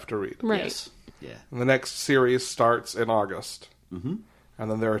that you have to read. Right. Yes. Yeah. And the next series starts in August. Mm-hmm.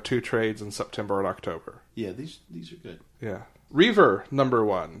 And then there are 2 trades in September and October. Yeah. These are good. Yeah. Reaver, number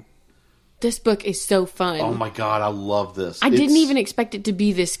 1. This book is so fun. Oh my god, I love this. I didn't even expect it to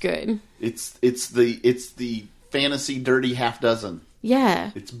be this good. It's the fantasy dirty half dozen.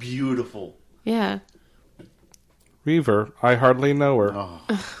 Yeah. It's beautiful. Yeah. Reaver, I hardly know her. Oh,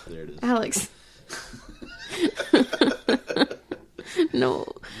 there it is. Alex. No.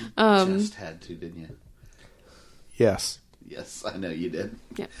 Just had to, didn't you? Yes. Yes, I know you did.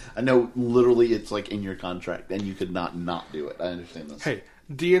 Yeah. I know. Literally, it's like in your contract, and you could not do it. I understand this. Hey,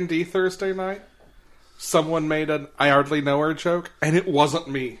 D&D Thursday night, someone made an I hardly know her joke, and it wasn't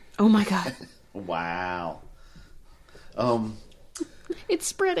me. Oh my god. Wow. It's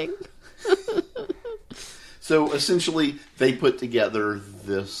spreading. So essentially, they put together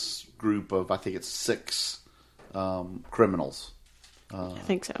this group of, I think it's 6 criminals, I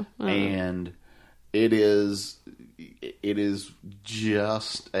think so. and it is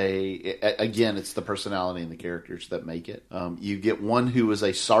just again, it's the personality and the characters that make it. You get one who is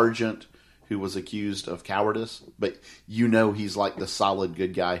a sergeant who was accused of cowardice, but he's like the solid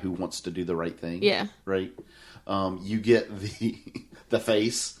good guy who wants to do the right thing. Yeah. Right. You get the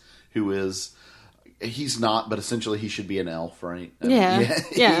face who is. He's not, but essentially he should be an elf, right? I mean,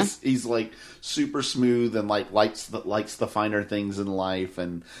 Yeah. He's like super smooth and like likes the finer things in life,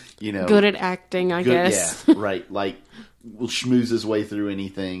 and Good at acting, I guess. Yeah, right. Like will schmooze his way through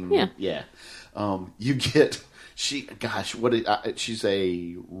anything. Yeah. You get she's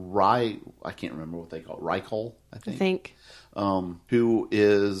a I can't remember what they call it. Rykol, I I think. think.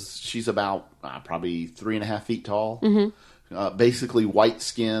 She's about probably 3.5 feet tall. Mm-hmm. Basically white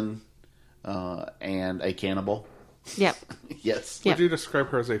skin. And a cannibal. Yep. Yes. Yeah. Would you describe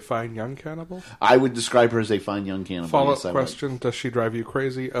her as a fine young cannibal? I would describe her as a fine young cannibal. Follow-up Yes, I would. question, does she drive you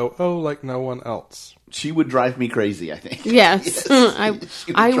crazy? Oh, like no one else. She would drive me crazy, I think. Yes. She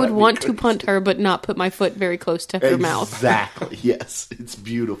I drive would me want to crazy. punt her, but not put my foot very close to her mouth. Exactly. Yes. It's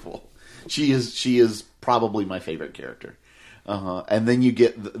beautiful. She is probably my favorite character. And then you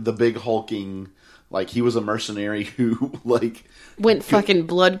get the big hulking, like he was a mercenary who like Went fucking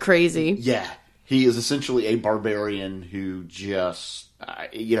blood crazy. yeah. He is essentially a barbarian who just,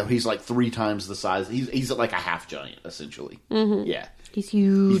 he's like 3 times the size. He's like a half giant, essentially. Mm-hmm. Yeah. He's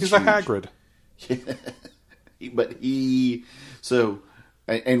huge. He's a Hagrid.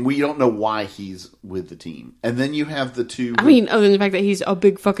 And we don't know why he's with the team. And then you have the two. I mean, other than the fact that he's a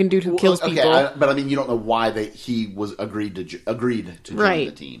big fucking dude who kills people. But I mean, you don't know why he was agreed to join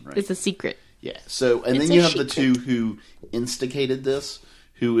the team, right? It's a secret. Yeah. So, and It's then you a have the two secret. who instigated this,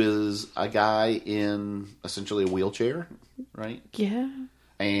 who is a guy in essentially a wheelchair, right? Yeah.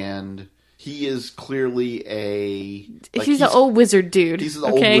 And he is clearly He's an old wizard dude. He's an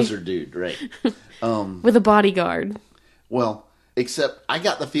old wizard dude, right? With a bodyguard. Well, except I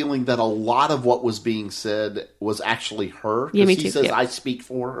got the feeling that a lot of what was being said was actually her. Yeah, me he too, says, yeah. I speak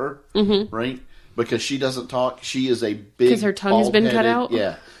for her, right? Because she doesn't talk. She is a big... Because her tongue has been cut out?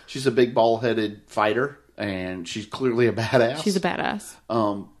 Yeah. She's a big ball-headed fighter, and she's clearly a badass. She's a badass.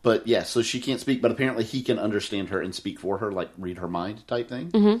 But yeah, so she can't speak, but apparently he can understand her and speak for her, like read her mind type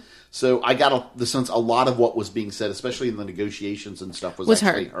thing. Mm-hmm. So I got the sense a lot of what was being said, especially in the negotiations and stuff, was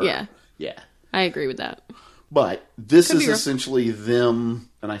actually her. Yeah. Yeah. I agree with that. But this Could is be wrong. essentially them,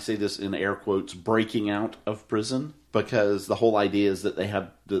 and I say this in air quotes, breaking out of prison, because the whole idea is that they have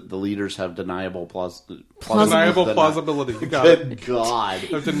the leaders have deniable plausibility. You got it. Good God.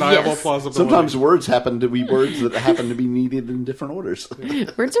 Of deniable Yes. plausibility. Sometimes words happen to be words that happen to be needed in different orders.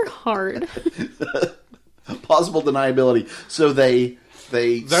 Words are hard. Plausible deniability. So they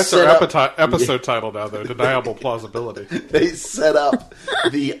That's set our up, episode title now, though. Deniable plausibility. they set up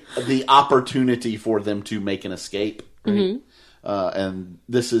the opportunity for them to make an escape, right? And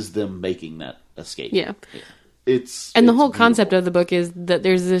this is them making that escape. Yeah. It's And the whole beautiful. concept of the book is that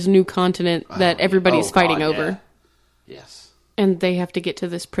there's this new continent that everybody's Oh, fighting God, over. yeah. Yes. And they have to get to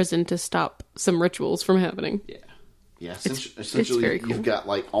this prison to stop some rituals from happening. Yeah. Yeah, It's essentially, very cool. you've got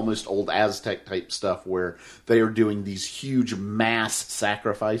like almost old Aztec type stuff where they are doing these huge mass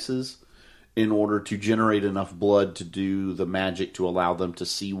sacrifices in order to generate enough blood to do the magic to allow them to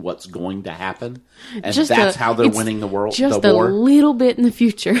see what's going to happen, and that's how they're it's winning the world. Just the war. a little bit in the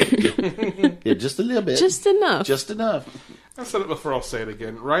future. Yeah, just a little bit, Just enough. just enough. I said it before, I'll say it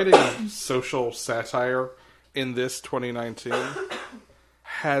again. Writing social satire in this 2019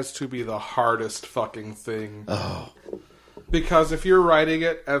 has to be the hardest fucking thing. Oh. Because if you're writing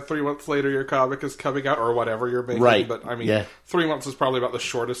it and 3 months later your comic is coming out, or whatever you're making, Right. but I mean, Yeah. 3 months is probably about the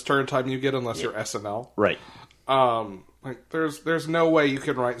shortest turn time you get unless you're SNL. Right. Like there's no way you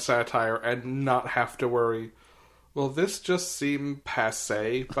can write satire and not have to worry, will this just seem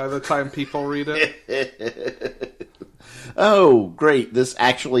passé by the time people read it? Oh, great! This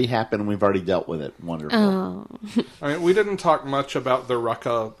actually happened. We've already dealt with it. Wonderful. Oh. I mean, we didn't talk much about the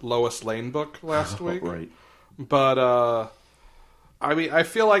Rucka Lois Lane book last week. Right. But, I mean, I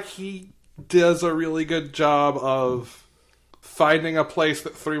feel like he does a really good job of finding a place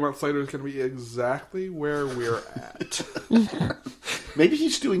that 3 months later is going to be exactly where we're at. Maybe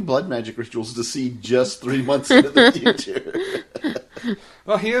he's doing blood magic rituals to see just 3 months into the future.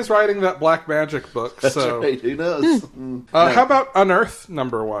 Well, he is writing that Black Magic book, That's so... right. Who knows? How about Unearth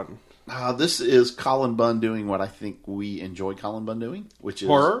 #1? This is Colin Bunn doing what I think we enjoy Colin Bunn doing, which is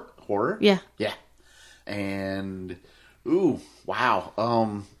Horror? Horror. Yeah. Yeah. And ooh,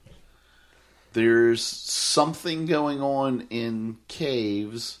 wow. There's something going on in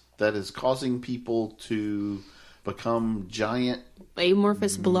caves that is causing people to become giant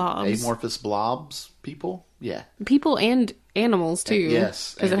Amorphous blobs. amorphous blobs. People, yeah, People and animals, too.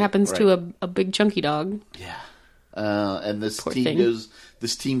 Yes, Because it and- happens to right. a big chunky dog. yeah. And this Poor team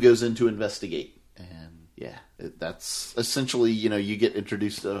thing. goes in to investigate, and yeah, that's essentially, you get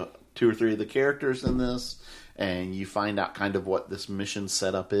introduced to 2 or 3 of the characters in this, and you find out kind of what this mission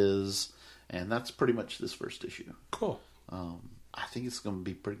setup is, and that's pretty much this first issue. Cool. I think it's going to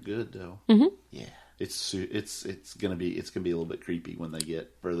be pretty good, though. Mm-hmm. Yeah, it's going to be a little bit creepy when they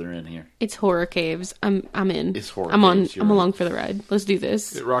get further in here. It's horror caves. I'm in. It's horror I'm caves, you're I'm right. along for the ride. Let's do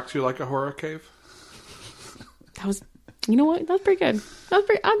this. It rocked you like a horror cave? That was, you know what? That's pretty good.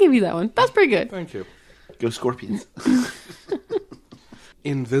 I'll give you that one. That's pretty good. Thank you. Go Scorpions!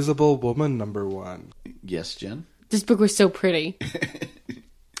 Invisible Woman #1. Yes, Jen. This book was so pretty.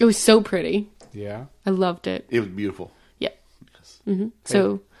 It was so pretty. Yeah. I loved it. It was beautiful, Yeah.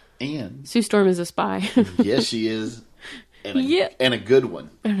 So and Sue Storm is a spy. yes, she is, and a, Yeah. and a good one.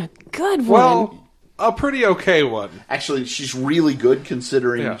 And a good one. Well, a pretty okay one. Actually, she's really good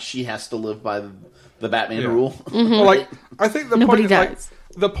considering Yeah. she has to live by the Batman Yeah. rule. Well, like, I think the Nobody point, like, dies.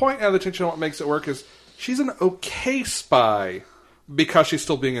 the point and the tension of what makes it work is she's an okay spy because she's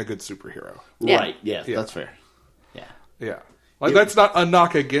still being a good superhero. Yeah. Right? Yeah, Yeah. that's fair. Yeah, Yeah. Like, that's not a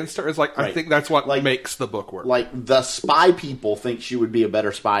knock against her. It's like, I Right. think that's what Like- makes the book work. like the spy people think she would be a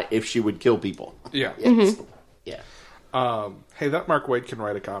better spy if she would kill people. Yeah. Yes. Yeah, Hey, that Mark Waid can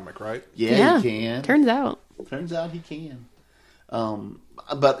write a comic, right? yeah, yeah. he can. Turns out. Turns out he can.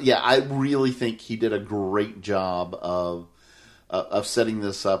 But yeah, I really think he did a great job of setting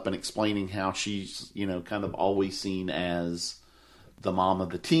this up and explaining how she's, kind of always seen as the mom of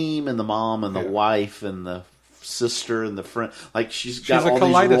the team and the mom and the wife and the sister and the friend. Like she's got all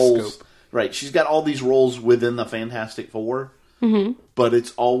these roles. Right, she's got all these roles within the Fantastic Four, but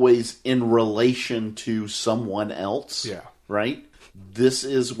it's always in relation to someone else. Yeah. Right? This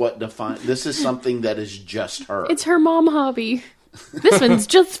is what this is something that is just her. It's her mom hobby. This one's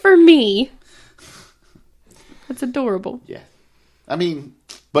just for me. That's adorable. Yeah. I mean,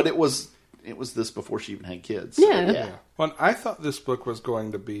 but it was this before she even had kids. Yeah. When I thought this book was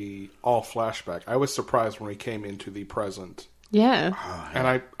going to be all flashback, I was surprised when we came into the present. Yeah.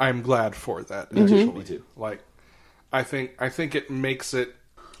 And I'm glad for that. Me too. Like, I think it makes it.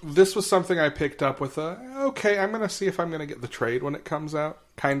 This was something I picked up with okay, I'm going to see if I'm going to get the trade when it comes out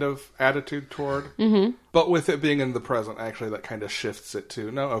kind of attitude toward. Mm-hmm. But with it being in the present, actually, that kind of shifts it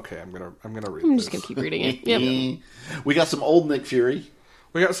to no. Okay, I'm gonna read. I'm this. just gonna keep reading it. Yep. We got some old Nick Fury.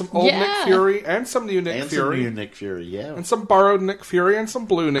 We got some old Nick Fury and some new Nick Fury. Some new Nick Fury, yeah. And some borrowed Nick Fury and some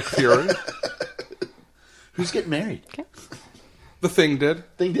blue Nick Fury. Who's getting married? Okay. The Thing did.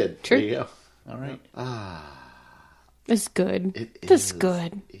 True. There you go. All right. It's good. It's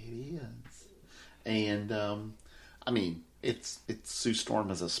good. It is. And, I mean, it's Sue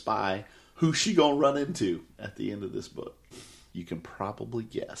Storm as a spy. Who's she going to run into at the end of this book? You can probably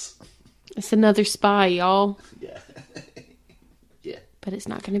guess. It's another spy, y'all. Yeah. Yeah. But it's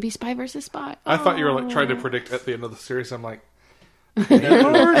not going to be spy versus spy. I thought you were like trying to predict at the end of the series. I'm like, At the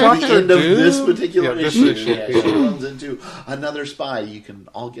end of this particular this issue, issue. she runs into another spy. You can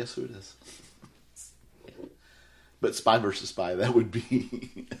all guess who it is. But spy versus spy, that would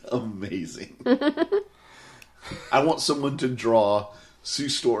be amazing. I want someone to draw Sue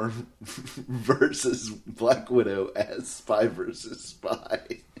Storm versus Black Widow as spy versus spy.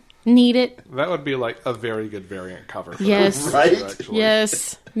 Need it. that would be like a very good variant cover. For Yes. that, Right? actually.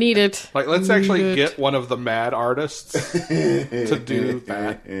 Yes. Need it. Like, let's actually Need it. get one of the mad artists to do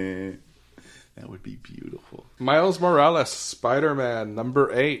that. That would be beautiful. Miles Morales, Spider-Man,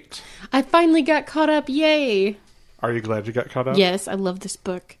 number 8. I finally got caught up. Yay. Are you glad you got caught up? Yes, I love this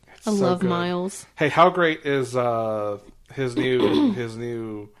book. I so love good. Miles. Hey, how great is his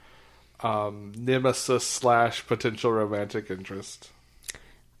new nemesis / potential romantic interest?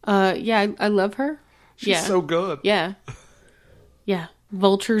 Yeah, I love her. She's yeah. so good. Yeah. Yeah.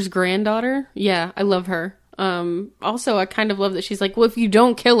 Vulture's granddaughter. Yeah, I love her. Also, I kind of love that she's like, well, if you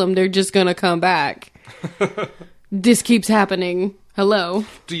don't kill them, they're just going to come back. This keeps happening. Hello.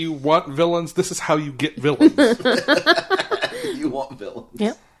 Do you want villains? This is how you get villains. You want villains.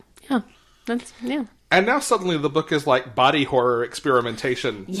 Yep. Yeah. Yeah. And now suddenly the book is like body horror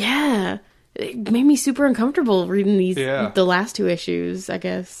experimentation. Yeah. It made me super uncomfortable reading the last 2 issues, I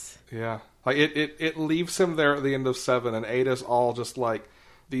guess. Yeah. Like it leaves him there at the end of 7, and 8 is all just like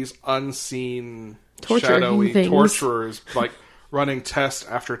these unseen Torturing shadowy things. torturers like running test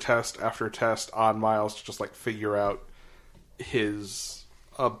after test after test on Miles to just like figure out his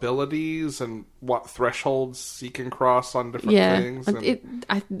abilities and what thresholds he can cross on different things. And,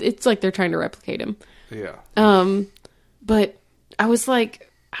 it's like they're trying to replicate him. yeah. But I was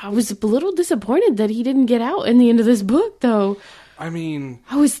like, I was a little disappointed that he didn't get out in the end of this book, though. I mean,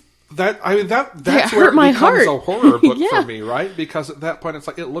 That's that's hurt where it my becomes heart. a horror book Yeah. for me, right? Because at that point it's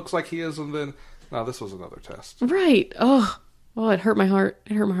like it looks like he is, and then no, this was another test. right. Oh, it hurt my heart.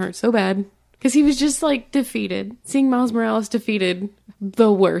 It hurt my heart so bad. Because he was just like defeated. Seeing Miles Morales defeated,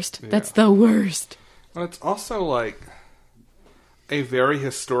 the worst. Yeah. That's the worst. And it's also like a very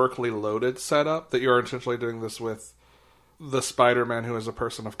historically loaded setup that you're intentionally doing this with the Spider-Man who is a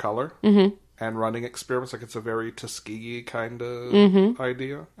person of color and running experiments. Like it's a very Tuskegee kind of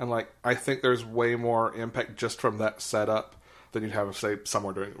idea. And like I think there's way more impact just from that setup than you'd have if, say,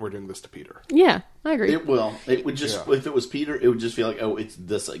 we're doing this to Peter. Yeah, I agree. It will. It would just, if it was Peter, it would just feel like, oh, it's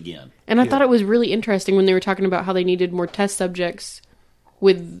this again. And I thought it was really interesting when they were talking about how they needed more test subjects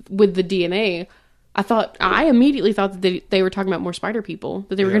with the DNA. I immediately thought that they were talking about more spider people,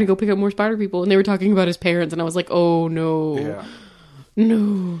 that they were going to go pick up more spider people, and they were talking about his parents, and I was like, oh no. Yeah.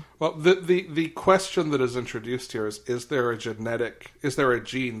 No. Well, the question that is introduced here is there a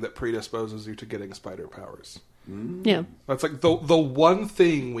gene that predisposes you to getting spider powers? Yeah. That's like the one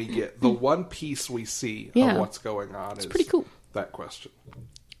thing we get, the one piece we see of what's going on is pretty cool. That question.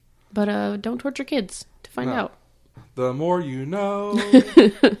 But don't torture kids to find out. The more you know.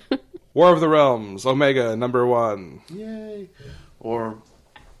 War of the Realms, Omega, number 1. Yay. Or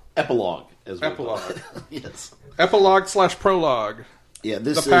epilogue, as we Epilogue. call it. Yes. Epilogue / prologue. Yeah,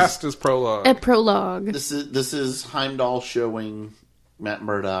 The past is prologue. A prologue. This is Heimdall showing Matt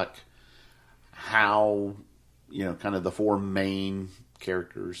Murdock how, kind of the four main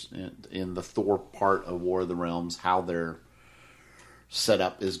characters in the Thor part of War of the Realms, how their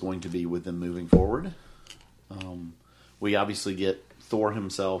setup is going to be with them moving forward. We obviously get Thor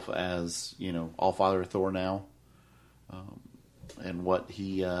himself as, All-Father Thor now, and what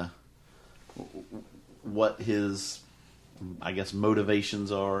his, I guess,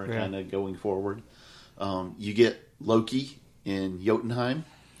 motivations are kind of going forward. You get Loki in Jotunheim.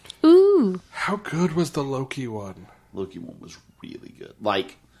 Ooh. How good was the Loki one? Loki one was really good.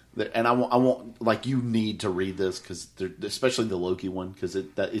 And I want you need to read this because especially the Loki one because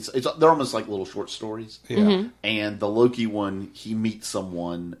they're almost like little short stories. Yeah. Mm-hmm. And the Loki one, he meets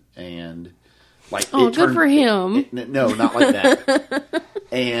someone and good for him. No, not like that.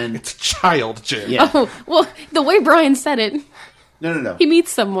 And It's a child, Jim. yeah, Oh, well, the way Brian said it, no. he meets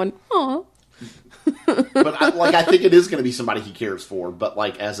someone. Aw. But I think it is going to be somebody he cares for. But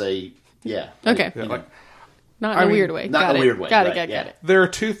as a Okay. Yeah, like, Not I in a mean, weird way. not Got in a it. weird way, Got right, it. yeah. Got it. there are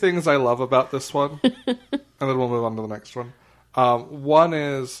two things I love about this one, and then we'll move on to the next one. One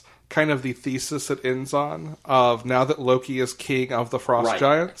is kind of the thesis it ends on of now that Loki is king of the Frost Right.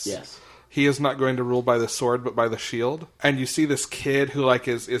 Giants. Yes. He is not going to rule by the sword, but by the shield. And you see this kid who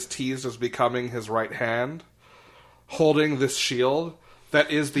is teased as becoming his right hand, holding this shield that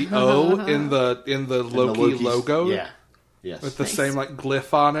is the O in the Loki Loki's- logo. Yeah. Yes. With the Nice. same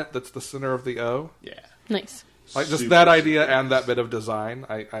glyph on it that's the center of the O. Yeah. Nice. Like just Super, that idea super and that bit of design,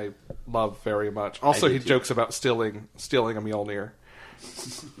 I love very much. Also, do he too. jokes about stealing a Mjolnir.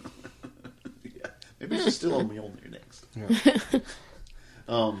 Yeah. Maybe she's still on Mjolnir next.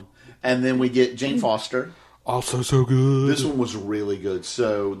 And then we get Jane Foster. Also so good. This one was really good.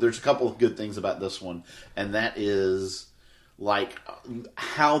 So there's a couple of good things about this one, and that is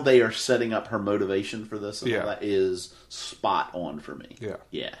how they are setting up her motivation for this. And all that is spot on for me.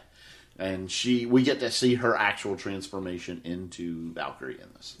 Yeah. And we get to see her actual transformation into Valkyrie in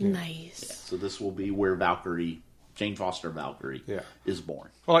this. Nice. Yeah. So this will be where Jane Foster Valkyrie, is born.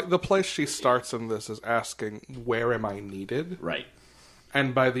 Well, the place she starts in this is asking, "Where am I needed?" Right.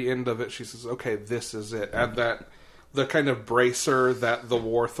 And by the end of it, she says, "Okay, this is it." And that the kind of bracer that the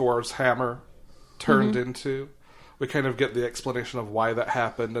War Thor's hammer turned into, we kind of get the explanation of why that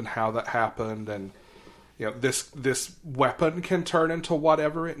happened and how that happened, and this weapon can turn into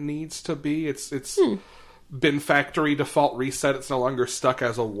whatever it needs to be. It's been factory default reset. It's no longer stuck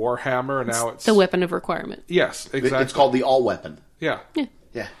as a war hammer, and now it's The weapon of requirement. Yes, exactly. It's called the All Weapon. Yeah.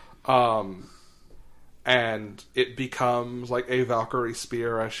 Yeah. And it becomes like a Valkyrie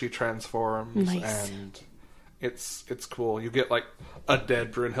spear as she transforms. Nice. And it's cool. You get a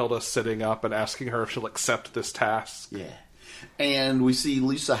dead Brunhilde sitting up and asking her if she'll accept this task. Yeah. And we see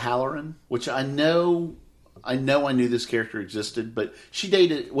Lisa Halloran, which I know I knew this character existed, but she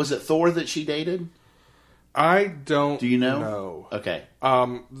dated, was it Thor that she dated? I don't Do you know? know. Okay.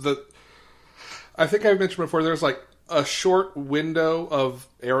 I think I've mentioned before, there's a short window of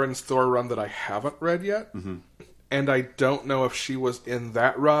Aaron's Thor run that I haven't read yet. Mm-hmm. And I don't know if she was in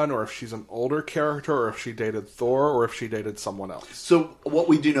that run, or if she's an older character, or if she dated Thor, or if she dated someone else. So what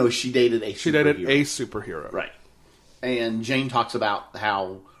we do know is she dated a superhero. Right. And Jane talks about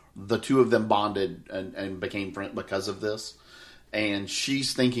how the two of them bonded and became friends because of this. And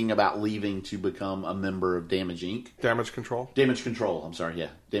she's thinking about leaving to become a member of Damage Inc. Damage Control. Damage Control. I'm sorry. Yeah.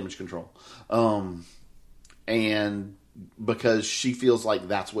 Damage Control. And because she feels like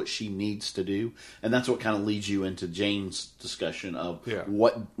that's what she needs to do. And that's what kind of leads you into Jane's discussion of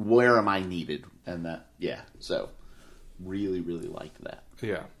where am I needed? And that, so really, really liked that.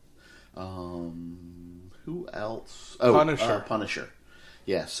 Yeah. Who else? Oh, Punisher. Punisher.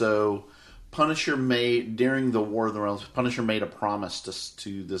 Yeah, so Punisher during the War of the Realms, Punisher made a promise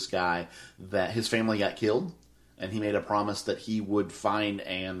to this guy that his family got killed, and he made a promise that he would find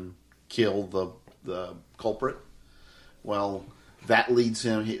and kill the culprit. Well, that leads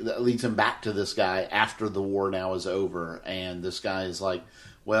him back to this guy after the war now is over, and this guy is like,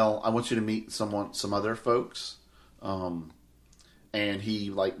 "Well, I want you to meet some other folks." And he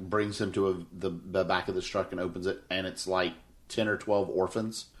brings him to the back of this truck and opens it, and it's 10 or 12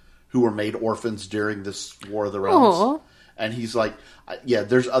 orphans who were made orphans during this War of the Realms. Aww. And he's like, "Yeah,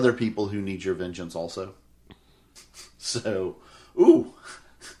 there's other people who need your vengeance also." So,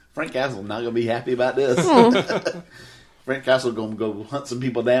 Frank Castle not gonna be happy about this. Frank Castle gonna go hunt some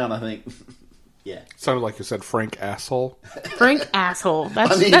people down, I think. Yeah, Sounded like you said Frank Asshole. Frank asshole.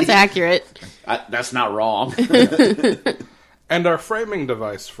 That's I mean- that's accurate. that's not wrong. And our framing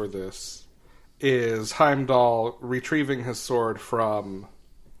device for this is Heimdall retrieving his sword from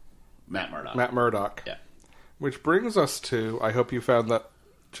Matt Murdock. Matt Murdock. Yeah. Which brings us to, I hope you found that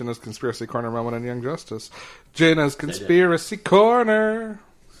Jenna's Conspiracy Corner moment in Young Justice. Jenna's Conspiracy Corner.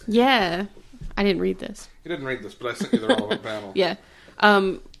 Yeah. I didn't read this. You didn't read this, but I sent you the relevant panel. Yeah.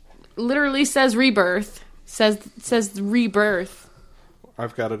 Literally says rebirth. Says rebirth.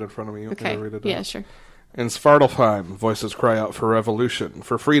 I've got it in front of me. You want me Okay. to read it Yeah, out? sure. In Svartalfheim, voices cry out for revolution,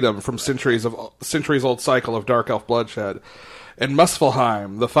 for freedom from centuries-old cycle of dark elf bloodshed. In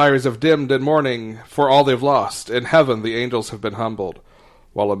Muspelheim, the fires have dimmed in mourning for all they've lost. In heaven, the angels have been humbled.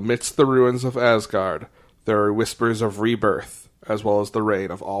 While amidst the ruins of Asgard, there are whispers of rebirth, as well as the reign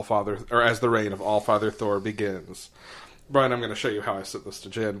of Allfather, or as the reign of Allfather Thor begins. Brian, I'm going to show you how I sent this to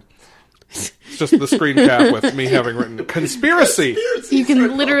Jen. It's just the screen cap with me having written conspiracy. You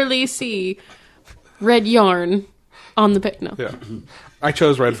can literally see red yarn on the pic. No. Yeah, I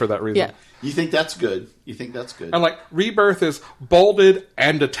chose red for that reason. Yeah. You think that's good? And like rebirth is bolded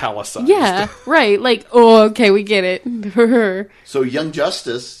and italicized. Yeah, right. Like, oh, okay, we get it. So Young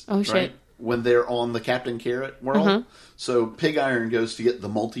Justice, Oh, shit. right, when they're on the Captain Carrot world, so Pig Iron goes to get the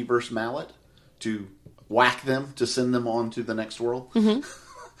multiverse mallet to whack them, to send them on to the next world.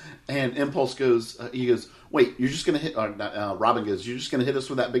 And Impulse goes, he goes, wait, you're just going to hit, Robin goes, you're just going to hit us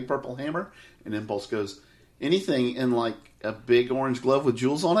with that big purple hammer? And Impulse goes, anything in like a big orange glove with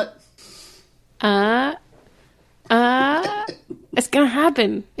jewels on it? It's gonna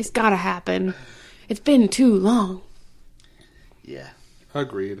happen. It's gotta happen. It's been too long. Yeah.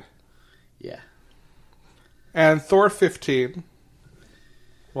 Agreed. Yeah. And Thor 15,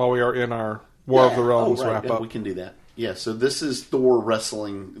 while we are in our War of the Realms wrap Yeah, up. we can do that. Yeah, so this is Thor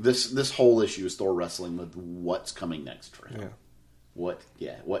wrestling. This whole issue is Thor wrestling with what's coming next for him. Yeah.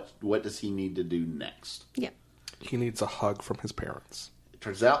 What does he need to do next? Yeah. He needs a hug from his parents. It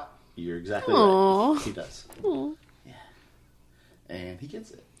turns out you're exactly Aw. right. He does. Yeah. And he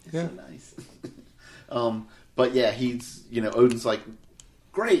gets it. It's Yeah. so nice. But yeah, he's, Odin's like,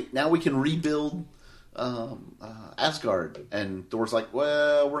 great, now we can rebuild Asgard. And Thor's like,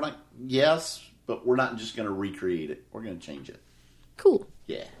 well, we're not, yes, but we're not just going to recreate it. We're going to change it. Cool.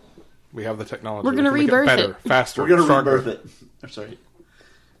 Yeah. We have the technology. We're gonna We can make rebirth better, it. faster, We're going to stronger. rebirth it. I'm sorry.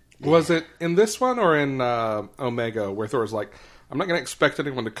 Was it in this one or in Omega where Thor's like, I'm not going to expect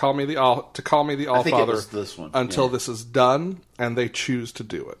anyone to call me the Allfather I think it was this one. until Yeah. this is done, and they choose to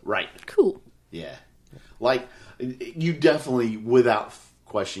do it. Right. Cool. Yeah. Like, you definitely, without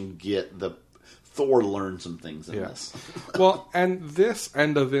question, get the Thor learned some things in this. Well, and this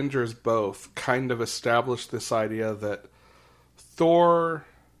and Avengers both kind of established this idea that Thor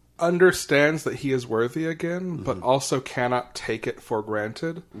understands that he is worthy again, but also cannot take it for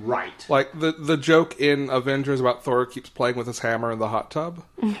granted. Right. Like the joke in Avengers about Thor keeps playing with his hammer in the hot tub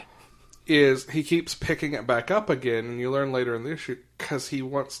is he keeps picking it back up again, and you learn later in the issue because he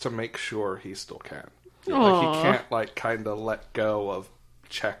wants to make sure he still can. Like he can't kind of let go of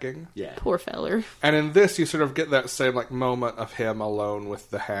checking. Yeah. Poor feller. And in this, you sort of get that same moment of him alone with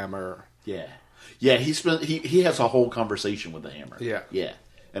the hammer. Yeah. Yeah, he has a whole conversation with the hammer. Yeah. Yeah.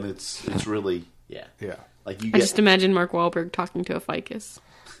 And it's really, yeah. Yeah. Like, you I get... just imagine Mark Wahlberg talking to a ficus.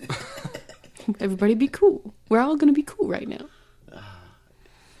 Everybody be cool. We're all gonna be cool right now.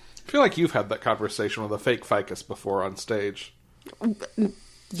 I feel like you've had that conversation with a fake ficus before on stage.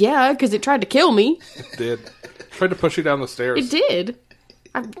 Yeah, because it tried to kill me. It did. Tried to push you down the stairs. It did.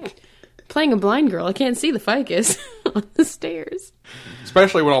 I'm playing a blind girl. I can't see the ficus on the stairs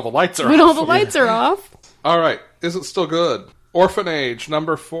Especially when all the lights are when off. all the lights are off. All right. Is it still good? Orphanage,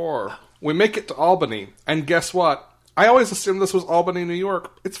 number 4. We make it to Albany. And guess what? I always assumed this was Albany, New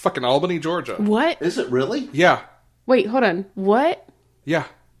York. It's fucking Albany, Georgia. What? Is it really? Yeah. Wait, hold on. What? Yeah.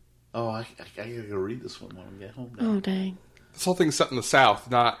 Oh, I gotta go read this one when we get home now. Oh, dang. This whole thing's set in the South,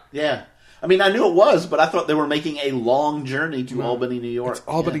 not... Yeah. I mean, I knew it was, but I thought they were making a long journey to Albany, New York. It's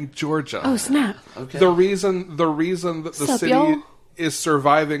Albany, Georgia. Oh, snap. Yeah. Okay. The reason that the Sup, city y'all? is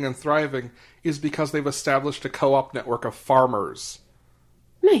surviving and thriving is because they've established a co-op network of farmers.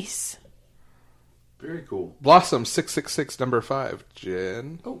 Nice. Very cool. Blossom 666 number 5.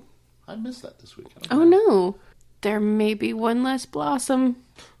 Jen. Oh, I missed that this week. Oh, no. There may be one less blossom.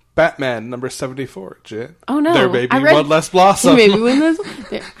 Batman number 74. Jen. Oh, no. There may be I read- one less blossom. Maybe one less.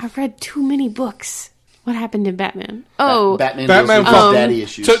 I've read too many books. What happened in Batman? Oh, Batman Batman goes with his from- daddy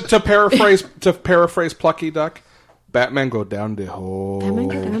issues. to paraphrase Plucky Duck, Batman go down the hole. Batman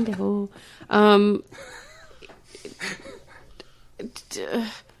go down the hole.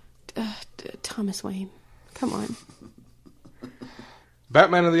 Thomas Wayne. Come on.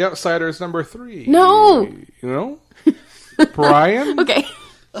 Batman and the Outsiders number 3. No! You know? Brian? Okay.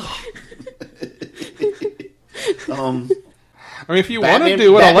 I mean, if you want to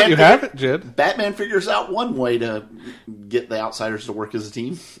do it, I'll let you have it, Jid. Batman figures out one way to get the Outsiders to work as a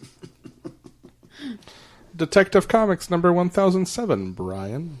team. Detective Comics number 1007,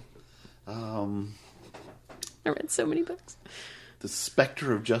 Brian. I read so many books. The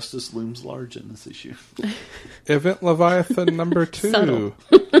specter of justice looms large in this issue. Event Leviathan number 2, Subtle.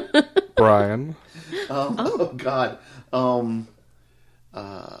 Brian. Oh God.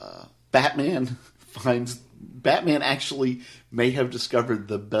 Batman actually may have discovered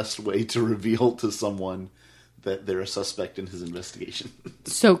the best way to reveal to someone that they're a suspect in his investigation.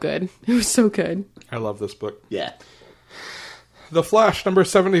 So good. It was so good. I love this book. Yeah. The Flash number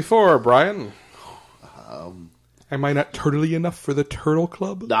 74, Brian. Am I not turtly enough for the Turtle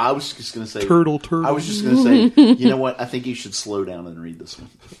Club? No, I was just going to say... Turtle. I was just going to say, you know what? I think you should slow down and read this one.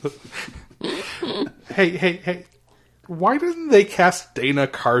 Hey. Why didn't they cast Dana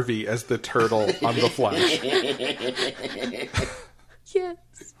Carvey as the Turtle on The Flash?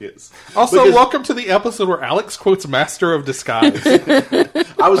 Yes. Yes. Also, welcome to the episode where Alex quotes Master of Disguise.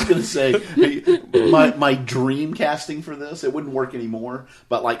 I was going to say, my dream casting for this, it wouldn't work anymore,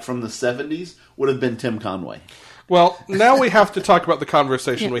 but like from the 70s, would have been Tim Conway. Well, now we have to talk about the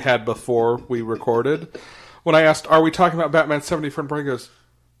conversation we had before we recorded. When I asked, are we talking about Batman 74? And Brian goes,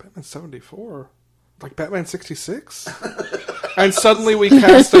 Batman 74? Like Batman 66? And suddenly we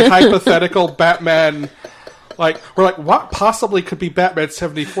cast a hypothetical Batman... we're like, what possibly could be Batman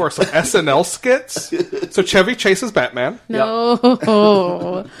 74? Some SNL skits? So Chevy Chase's Batman. No.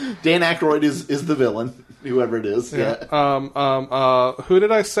 Dan Aykroyd is the villain, whoever it is. Yeah. Who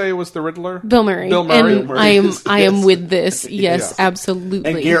did I say was the Riddler? Bill Murray. Bill Murray. And I am with this. Yes, Yeah.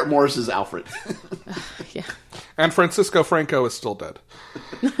 absolutely. And Garrett Morris is Alfred. Yeah. And Francisco Franco is still dead.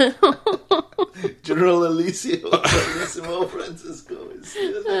 General Alicio Francisco is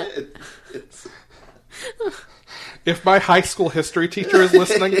still dead. If my high school history teacher is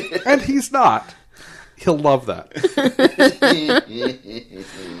listening, and he's not, he'll love that.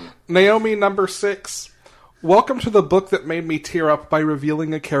 Naomi number 6. Welcome to the book that made me tear up by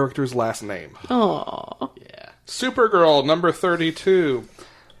revealing a character's last name. Aww. Yeah. Supergirl number 32.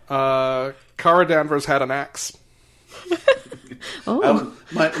 Kara Danvers had an axe. Oh.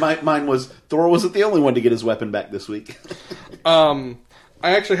 Mine was Thor wasn't the only one to get his weapon back this week.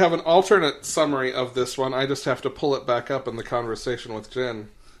 I actually have an alternate summary of this one. I just have to pull it back up in the conversation with Jen.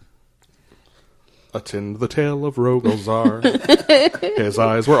 Attend the tale of Rogolzar. His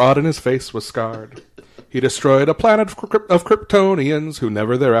eyes were odd and his face was scarred. He destroyed a planet of Kryptonians who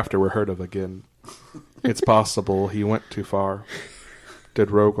never thereafter were heard of again. It's possible he went too far. Did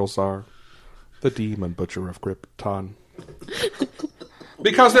Rogolzar, the demon butcher of Krypton.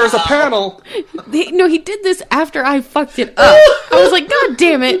 Because there's a panel. He did this after I fucked it up. I was like, God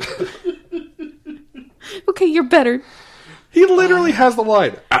damn it. Okay, you're better. He literally has the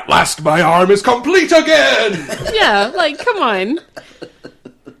line, "At last my arm is complete again!" Yeah, like, come on.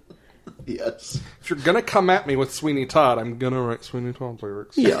 Yes. If you're gonna come at me with Sweeney Todd, I'm gonna write Sweeney Todd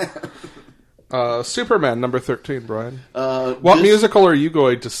lyrics. Yeah. Superman number 13, Brian. What musical are you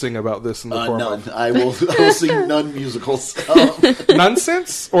going to sing about this in the form none. of? I will sing none musicals.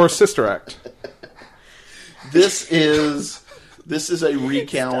 Nonsense or Sister Act? This is a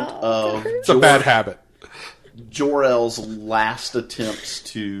recount of It's a bad habit. Jor-El's last attempts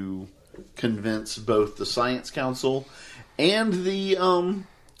to convince both the Science Council and the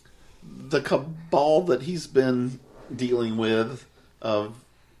cabal that he's been dealing with of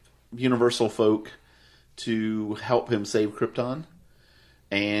Universal folk to help him save Krypton.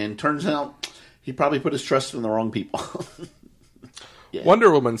 And turns out he probably put his trust in the wrong people. Yeah. Wonder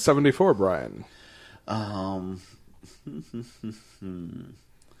Woman 74, Brian.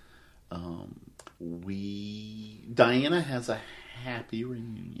 Diana has a happy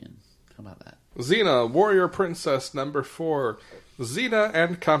reunion. How about that? Xena, Warrior Princess number 4. Xena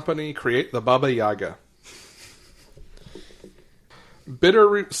and company create the Baba Yaga.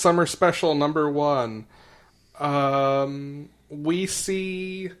 Bitterroot Summer Special number 1. We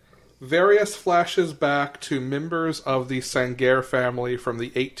see various flashes back to members of the Sangare family from the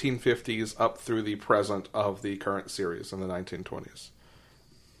 1850s up through the present of the current series in the 1920s.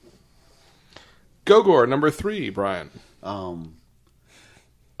 Gogor number 3, Brian.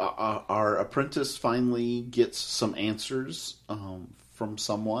 Our apprentice finally gets some answers from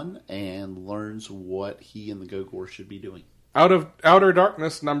someone and learns what he and the Gogor should be doing. Out of Outer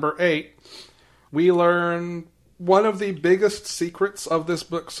Darkness, number 8, we learn one of the biggest secrets of this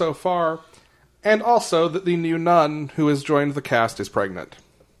book so far, and also that the new nun who has joined the cast is pregnant.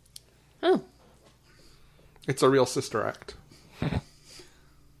 Oh. It's a real sister act.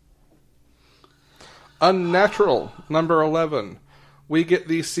 Unnatural, number 11. We get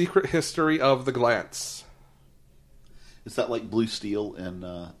the secret history of the glance. Is that like Blue Steel and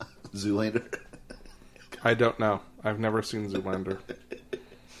Zoolander? I don't know. I've never seen Zoolander.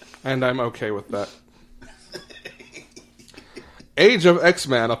 And I'm okay with that. Age of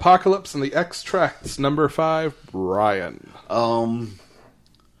X-Men, Apocalypse and the X-Tracts, number 5, Brian.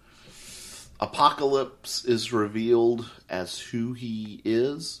 Apocalypse is revealed as who he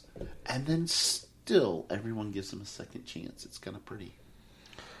is, and then still everyone gives him a second chance. It's kind of pretty.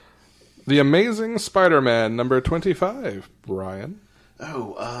 The Amazing Spider-Man, number 25, Brian.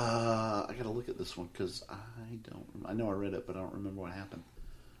 Oh, I gotta look at this one because I know I read it, but I don't remember what happened.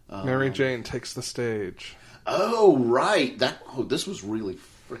 Mary Jane takes the stage. Oh, right. This was really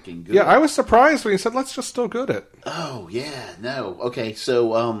freaking good. Yeah, I was surprised when you said, let's just still good it. Oh, yeah, no. Okay, so,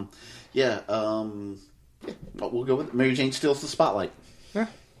 we'll go with it. Mary Jane steals the spotlight. Yeah.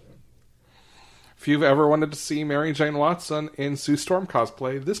 If you've ever wanted to see Mary Jane Watson in Sue Storm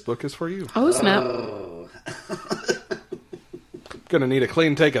cosplay, this book is for you. Oh, snap. Gonna need a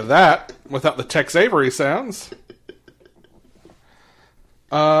clean take of that without the Tex Avery sounds.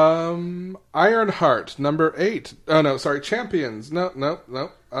 Ironheart, number 8. Oh, no, sorry, Champions. No.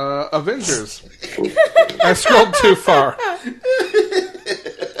 Avengers. I scrolled too far.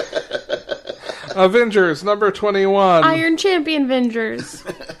 Avengers, number 21. Iron Champion Avengers.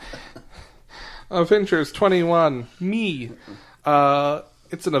 Avengers 21. Me.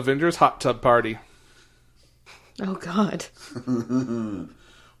 It's an Avengers hot tub party. Oh, God.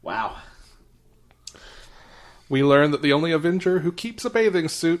 Wow. We learn that the only Avenger who keeps a bathing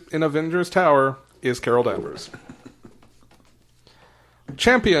suit in Avengers Tower is Carol Danvers.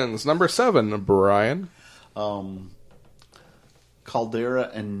 Champions, number 7, Brian. Caldera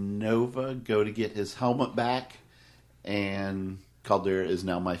and Nova go to get his helmet back, and Caldera is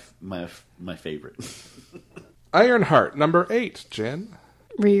now my favorite. Ironheart, number 8, Jen.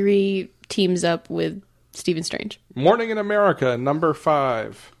 Riri teams up with Stephen Strange. Morning in America, number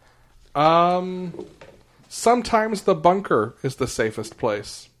 5. Sometimes the bunker is the safest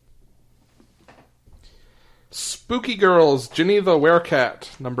place. Spooky Girls, Ginny the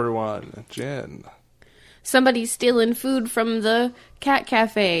Werecat, number 1, Jen. Somebody's stealing food from the cat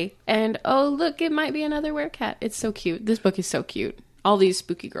cafe, and oh, look, it might be another werecat. It's so cute. This book is so cute. All these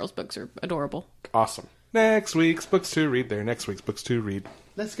Spooky Girls books are adorable. Awesome. Next week's books to read there. Next week's books to read.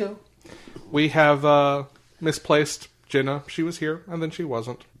 Let's go. We have misplaced Jenna. She was here, and then she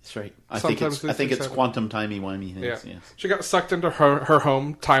wasn't. That's right. I think it's quantum timey-wimey things. Yeah. Yes. She got sucked into her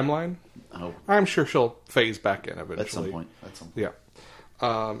home timeline. Oh. I'm sure she'll phase back in eventually. At some point. Yeah.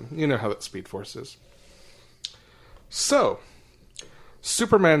 You know how that Speed Force is. So,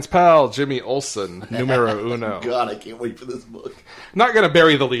 Superman's pal, Jimmy Olsen, numero uno. God, I can't wait for this book. Not going to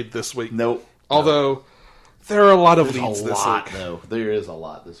bury the lead this week. Nope. Although, there are a lot of There's leads a this lot, week. though. There is a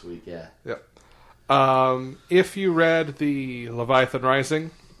lot this week, yeah. Yeah. If you read the Leviathan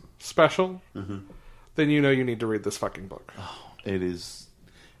Rising special, then you know you need to read this fucking book. Oh, it is.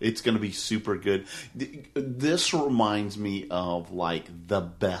 It's going to be super good. This reminds me of, like, the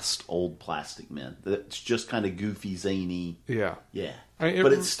best old Plastic Men. It's just kind of goofy, zany. Yeah. Yeah. I mean,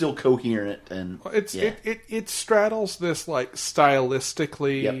 but it's still coherent. And it straddles this, like,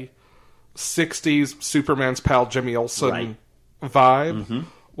 stylistically 60s Superman's pal Jimmy Olsen vibe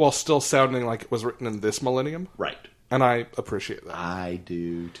while still sounding like it was written in this millennium. Right. And I appreciate that. I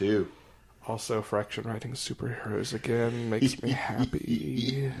do, too. Also, Fraction writing superheroes again makes me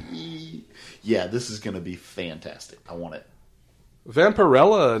happy. Yeah, this is going to be fantastic. I want it.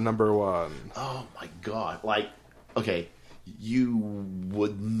 Vampirella, number 1. Oh, my God. Like, okay, you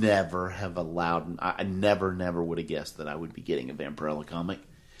would never have allowed... I never would have guessed that I would be getting a Vampirella comic.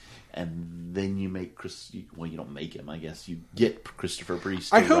 And then you make well, you don't make him, I guess. You get Christopher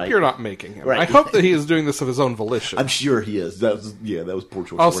Priest. I hope you're not making him. Right. I hope that he is doing this of his own volition. I'm sure he is. That was poor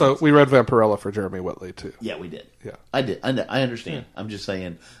choice. Also, we read Vampirella for Jeremy Whitley, too. Yeah, we did. Yeah. I did. I understand. I'm just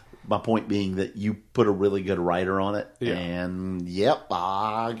saying, my point being that you put a really good writer on it. Yeah. And,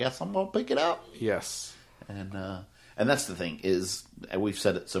 I guess I'm going to pick it up. Yes. And that's the thing, is we've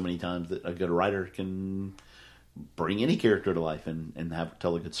said it so many times that a good writer can bring any character to life and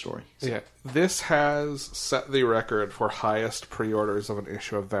tell a good story. So. Yeah, this has set the record for highest pre-orders of an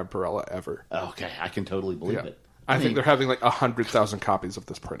issue of Vampirella ever. Okay, I can totally believe it. I think they're having like 100,000 copies of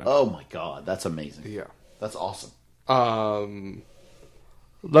this printout. Oh my God, that's amazing. Yeah. That's awesome.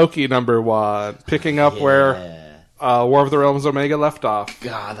 Loki number 1, picking up where War of the Realms Omega left off.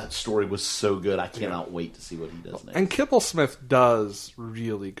 God, that story was so good. I cannot wait to see what he does next. And Kibblesmith does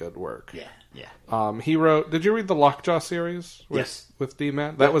really good work. Yeah. He wrote. Did you read the Lockjaw series? Yes. With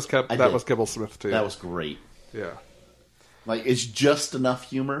D-Man. That was did. Kibblesmith too. That was great. Yeah. Like, it's just enough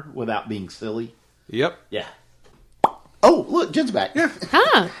humor without being silly. Yep. Yeah. Oh, look, Jen's back. Yeah.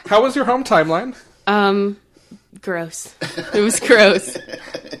 Huh. How was your home timeline? Gross. It was gross.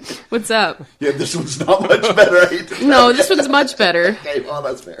 What's up? Yeah, this one's not much better. I hate to No, this one's much better. Okay, well,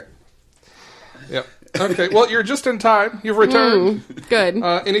 that's fair. Yep. Okay. Well, you're just in time. You've returned. Good.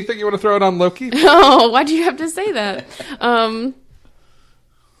 Anything you want to throw out on Loki? Oh, why'd you have to say that?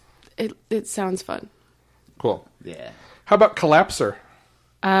 It sounds fun. Cool. Yeah. How about Collapser?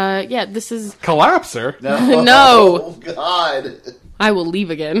 Yeah, this is... Collapser? No. No. Oh, God. I will leave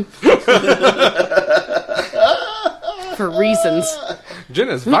again. For reasons. Jen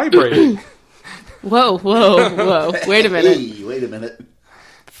is vibrating. Whoa. Wait a minute. Hey, wait a minute.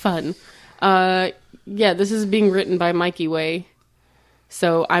 Fun. Yeah, this is being written by Mikey Way.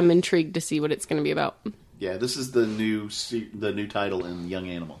 So I'm intrigued to see what it's going to be about. Yeah, this is the new title in Young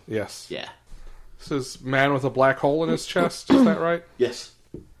Animal. Yes. Yeah. This is Man with a Black Hole in his chest. Is that right? Yes.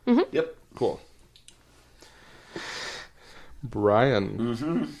 Yep. Cool.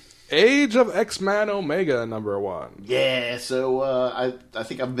 Brian. Age of X-Man Omega #1. Yeah, so I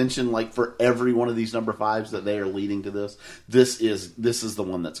think I've mentioned, like, for every one of these number 5s that they are leading to this. This is the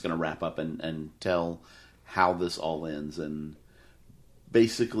one that's going to wrap up and tell how this all ends and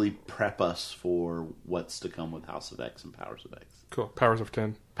basically prep us for what's to come with House of X and Powers of X. Cool. Powers of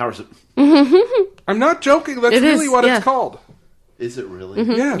 10. Powers of... I'm not joking. That's It really is, what yeah. it's called. Is it really?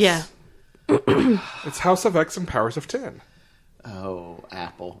 Yes. Yeah. It's House of X and Powers of 10. Oh,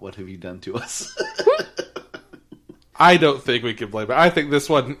 Apple, what have you done to us? I don't think we can blame it. I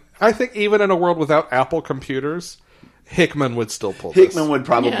think even in a world without Apple computers, Hickman would still pull this. Hickman would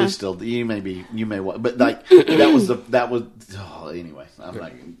probably Yeah. still. You may want, but like that was. Oh, anyway, I'm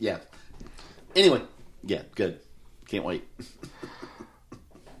not. Yeah. Anyway, yeah, good. Can't wait.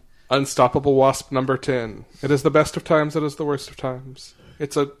 Unstoppable Wasp #10. It is the best of times. It is the worst of times.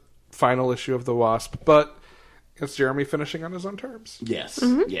 It's a final issue of the Wasp, but it's Jeremy finishing on his own terms. Yes,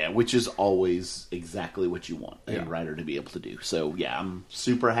 yeah, which is always exactly what you want a writer to be able to do. So yeah, I'm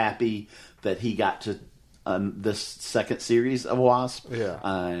super happy that he got to this second series of Wasp. Yeah.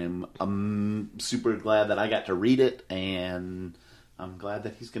 I'm super glad that I got to read it, and I'm glad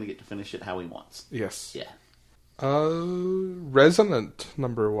that he's going to get to finish it how he wants. Yes. Yeah. Resonant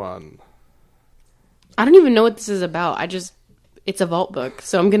 #1. I don't even know what this is about. It's a Vault book,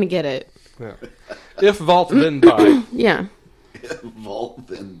 so I'm going to get it. Yeah. If Vault, then buy. Yeah. Vault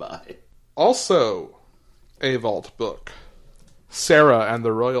then buy. Also, a Vault book. Sarah and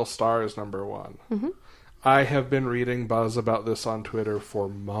the Royal Stars #1. I have been reading buzz about this on Twitter for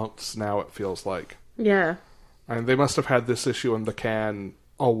months now, it feels like. Yeah. And they must have had this issue in the can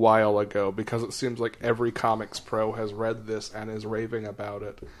a while ago, because it seems like every comics pro has read this and is raving about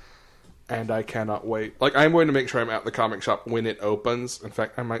it. And I cannot wait. Like, I'm going to make sure I'm at the comic shop when it opens. In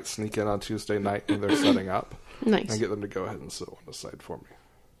fact, I might sneak in on Tuesday night when they're setting up. Nice. And get them to go ahead and sit on the side for me.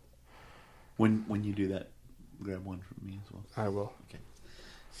 When you do that, grab one from me as well. I will. Okay.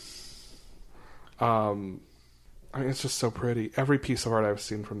 I mean, it's just so pretty. Every piece of art I've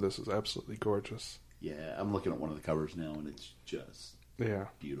seen from this is absolutely gorgeous. Yeah, I'm looking at one of the covers now, and it's just Yeah.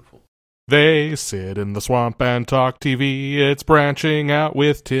 beautiful. They sit in the swamp and talk TV. It's branching out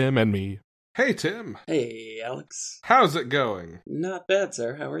with Tim and me. Hey, Tim. Hey, Alex. How's it going? Not bad,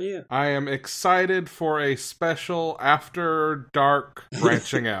 sir. How are you? I am excited for a special after dark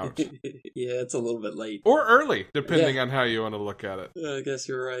branching out. Yeah, it's a little bit late. Or early, depending on how you want to look at it. I guess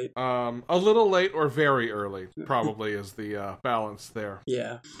you're right. A little late or very early probably is the balance there.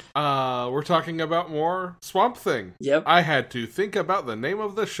 Yeah. We're talking about more Swamp Thing. Yep. I had to think about the name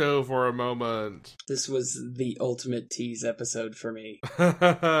of the show for a moment. This was the ultimate tease episode for me.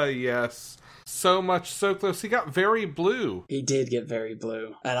 Yes. So much so close. He got very blue. He did get very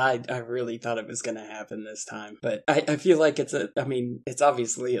blue. And I really thought it was going to happen this time. But I feel like it's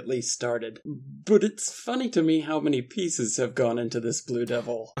obviously at least started. But it's funny to me how many pieces have gone into this Blue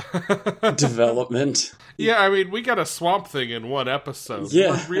Devil development. Yeah, I mean, we got a Swamp Thing in one episode.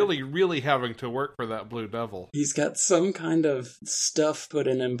 Yeah. We're really, really having to work for that Blue Devil. He's got some kind of stuff put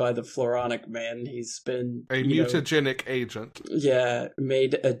in him by the Floronic Man. He's been... A mutagenic agent. Yeah,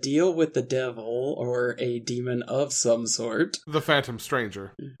 made a deal with the devil or a demon of some sort. The Phantom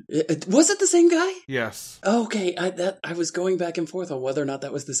Stranger. Was it the same guy? Yes. Okay, I was going back and forth on whether or not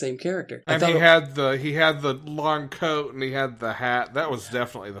that was the same character. And he had the long coat and he had the hat. That was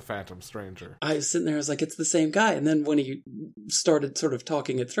definitely the Phantom Stranger. I was sitting there, I was like, it's the same guy. And then when he started sort of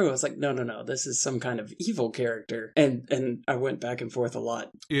talking it through, I was like, no, this is some kind of evil character. And I went back and forth a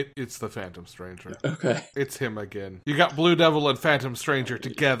lot. It's the Phantom Stranger. Okay. It's him again. You got Blue Devil and Phantom Stranger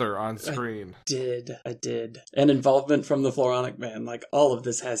together on screen. I did. And involvement from the Floronic Man. Like, all of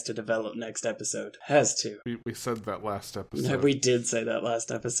this has to develop next episode. Has to. We said that last No, episode. we did say that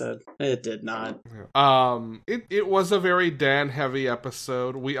last episode. It did not. It was a very Dan-heavy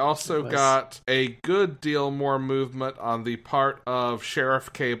episode. We also got a good deal more movement on the part of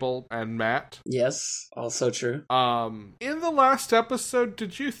Sheriff Cable and Matt. Yes, also true. In the last episode,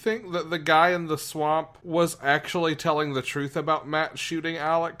 did you think that the guy in the swamp was actually telling the truth about Matt shooting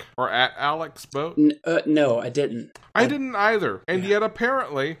Alec? Or at Alec's boat? No, I didn't. I didn't either. And yet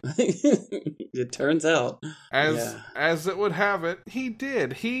apparently... It turns out. As it would have it, he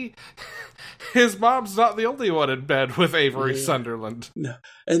did. His mom's not the only one in bed with Avery Sunderland. No.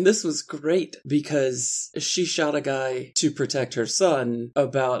 And this was great because she shot a guy to protect her son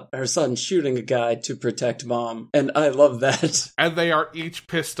about her son shooting a guy to protect mom. And I love that. And they are each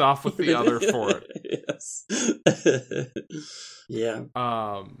pissed off with the other for it. Yes. Yeah.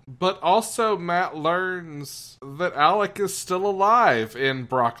 But also Matt learns that Alec is still alive in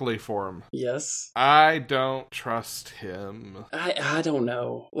broccoli form. Yes. I don't trust him. I don't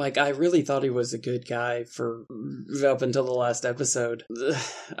know. Like, I really thought he was a good guy for up until the last episode.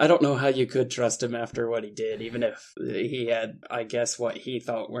 I don't know how you could trust him after what he did, even if he had, I guess, what he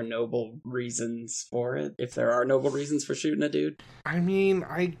thought were noble reasons for it. If there are noble reasons for shooting a dude. I mean,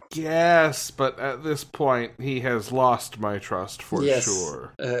 I guess, but at this point, he has lost my trust for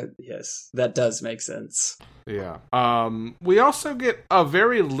sure. Yes, that does make sense. Yeah. We also get a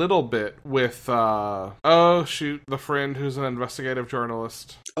very little bit with, the friend who's an investigative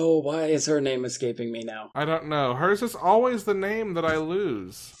journalist. Oh, why is her name escaping me now? I don't know. Hers is always the name that I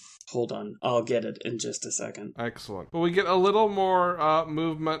lose. Hold on, I'll get it in just a second. Excellent. But we get a little more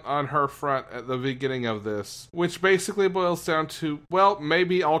movement on her front at the beginning of this, which basically boils down to, well,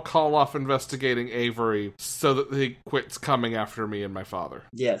 maybe I'll call off investigating Avery so that he quits coming after me and my father.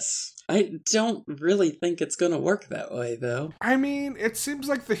 Yes. I don't really think it's gonna work that way, though. I mean, it seems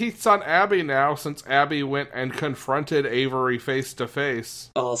like the heat's on Abby now, since Abby went and confronted Avery face to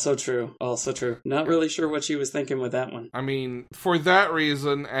face. Also true. Not really sure what she was thinking with that one. I mean, for that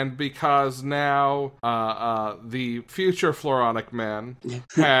reason, and because now the future Floronic Man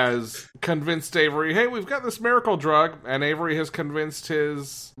has convinced Avery, hey, we've got this miracle drug, and Avery has convinced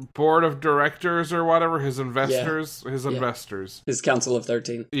his board of directors or whatever, his investors, His Council of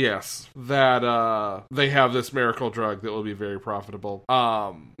 13. Yes. That they have this miracle drug that will be very profitable.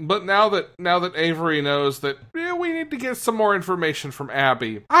 But now that Avery knows that we need to get some more information from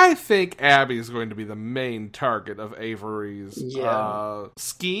Abby, I think Abby is going to be the main target of Avery's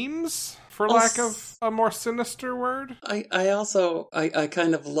schemes, for lack of a more sinister word. I also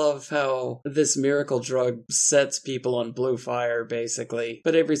kind of love how this miracle drug sets people on blue fire, basically.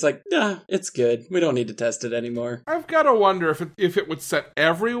 But Avery's like, nah, it's good. We don't need to test it anymore. I've got to wonder if it would set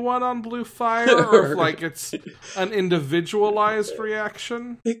everyone on blue fire, or if like it's an individualized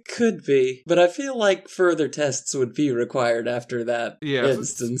reaction. It could be, but I feel like further tests would be required after that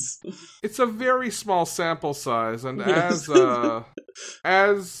instance. It's a very small sample size, and as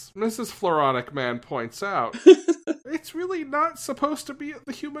Mrs. Floronic Man points out, it's really not supposed to be at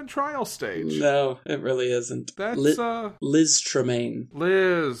the human trial stage. No, it really isn't. That's Liz Tremaine.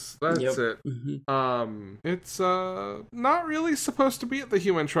 Liz, that's it. Mm-hmm. It's not really supposed to be at the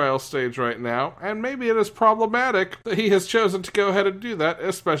human trial stage right now, and maybe it is problematic that he has chosen to go ahead and do that,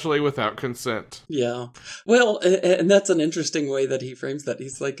 especially without consent. Yeah. Well, and that's an interesting way that he frames that.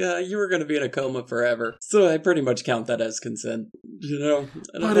 He's like, you were going to be in a coma forever. So I pretty much count that as consent, you know?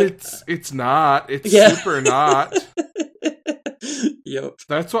 But it's not. It's super not. Yep.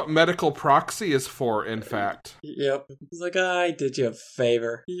 That's what medical proxy is for, in fact. Yep. He's like, I did you a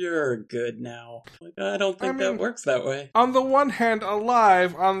favor. You're good now. Like, I don't think that works that way. On the one hand,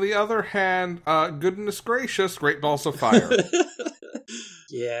 alive. On the other hand, goodness gracious, great balls of fire.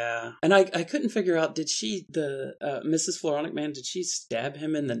 Yeah. And I couldn't figure out, did she, Mrs. Floronic Man, did she stab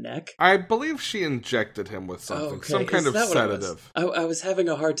him in the neck? I believe she injected him with something, Okay. some kind Is of that what it was? sedative. I was having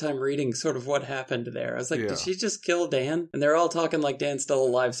a hard time reading sort of what happened there. I was like, Yeah. did she just kill Dan? And they're all talking like Dan's still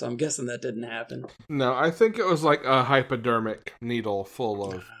alive, so I'm guessing that didn't happen. No, I think it was like a hypodermic needle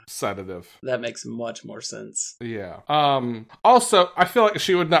full of sedative. That makes much more sense. Yeah. Also, I feel like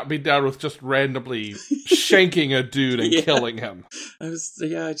she would not be down with just randomly shanking a dude and Yeah. killing him.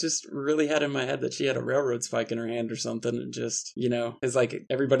 I just really had in my head that she had a railroad spike in her hand or something, and just, it's like,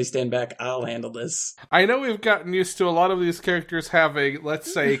 everybody stand back, I'll handle this. I know we've gotten used to a lot of these characters having,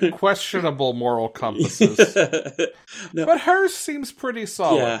 let's say, questionable moral compasses. No. But hers seems pretty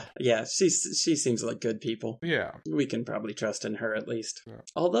solid. Yeah, she seems like good people. Yeah. We can probably trust in her at least. Yeah.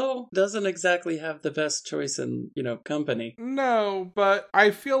 Although, doesn't exactly have the best choice in, company. No, but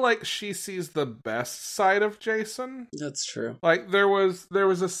I feel like she sees the best side of Jason. That's true. Like there was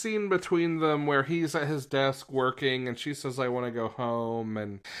a scene between them where he's at his desk working and she says, I want to go home,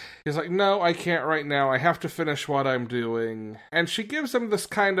 and he's like, no, I can't right now, I have to finish what I'm doing. And she gives him this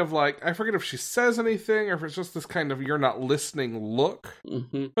kind of like, I forget if she says anything or if it's just this kind of you're not listening look.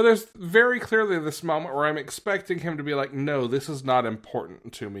 Mm-hmm. But there's very clearly this moment where I'm expecting him to be like, no, this is not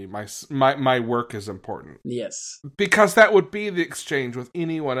important to me, my work is important. Yes. Because that would be the exchange with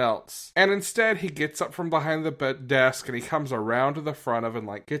anyone else. And instead, he gets up from behind the desk and he comes around to the front of it and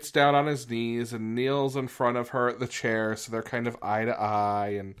like gets down on his knees and kneels in front of her at the chair, so they're kind of eye to eye,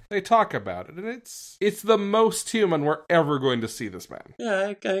 and they talk about it. And it's the most human we're ever going to see this man. Yeah,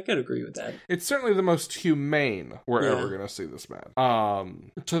 I could agree with that. It's certainly the most humane we're ever going to see this man.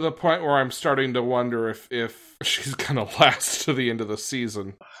 To the point where I'm starting to wonder if she's going to last to the end of the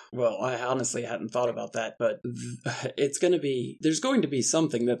season. Well, I honestly hadn't thought about that, but there's going to be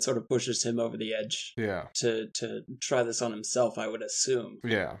something that sort of pushes him over the edge. Yeah. To try this on himself, I would assume.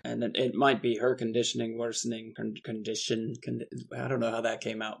 Yeah. And it might be her conditioning worsening I don't know how that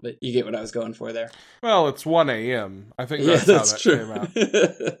came out, but you get what I was going for there. Well, it's 1 a.m. I think Yeah, that's how that's that true. came out.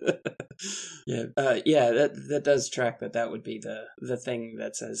 That does track that would be the thing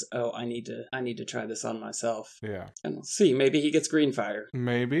that says, oh, I need to try this on myself. Yeah. And we'll see, maybe he gets green fire.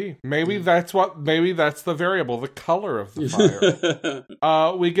 Maybe that's the variable, the color of the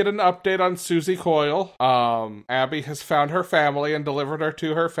fire. We get an update on Susie Coyle. Abby has found her family and delivered her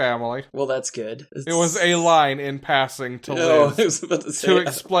to her family. Well, that's good. It was a line in passing to Liz I was about to say, to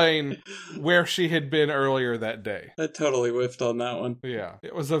explain where she had been earlier that day. I totally whiffed on that one. Yeah.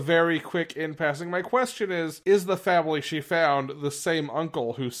 It was a very quick in passing. My question is the family she found the same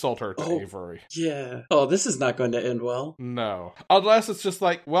uncle who sold her to Avery? Yeah. Oh, this is not going to end well. No. Unless it's just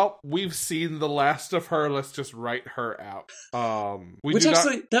like, well, we've seen the last of her, let's just write her out.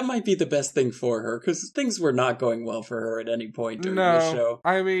 That might be the best thing for her, because things were not going well for her at any point during the show.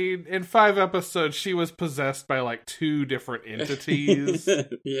 I mean, in 5 episodes, she was possessed by like 2 different entities.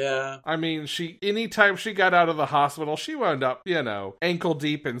 Yeah. I mean, anytime she got out of the hospital, she wound up, ankle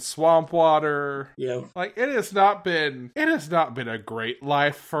deep in swamp water. Yeah. Like, it has not been a great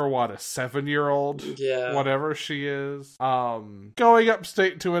life for a 7-year-old. Yeah. Whatever she is. Going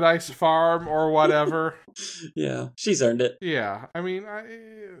upstate to a nice farm or whatever. Yeah. She's earned it. Yeah. I mean,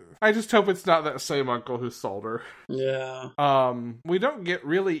 I just hope it's not that same uncle who sold her. Yeah. We don't get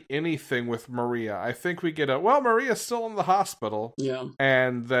really anything with Maria. I think we get Maria's still in the hospital. Yeah.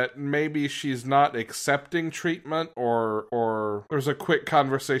 And that maybe she's not accepting treatment, or there's a quick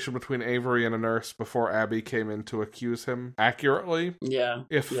conversation between Avery and a nurse before Abby came in to accuse him accurately. Yeah.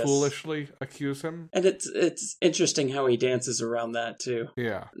 If foolishly accuse him. And it's interesting how he dances around that too.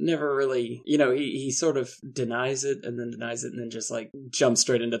 Yeah. Never really, he sort of denies it and then just like jumps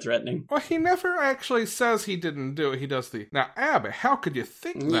straight into threatening. Well, he never actually says he didn't do it. He does now, Abby, how could you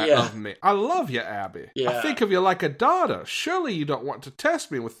think that of me? I love you, Abby. Yeah. I think of you like a daughter. Surely you don't want to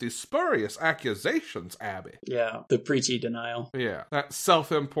test me with these spurious accusations, Abby. Yeah, the preachy denial. Yeah, that's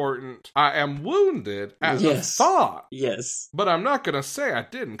self-important. I am wounded at the thought. Yes. But I'm not going to say I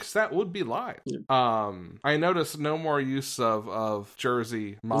didn't, because that would be lying. Yeah. I noticed no more use of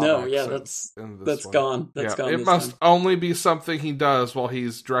Jersey mom No, yeah, accents that's gone. That's gone. It must only be something he does while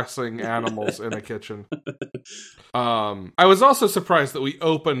he's dressing animals in a kitchen. I was also surprised that we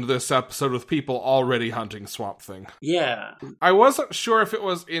opened this episode with people already hunting Swamp Thing. Yeah. I wasn't sure if it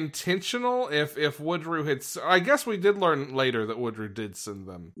was intentional, if Woodrue had... I guess we did learn later that Woodrue did send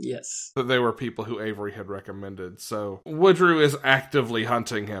them. Yes. That they were people who Avery had recommended. So Woodrue is actively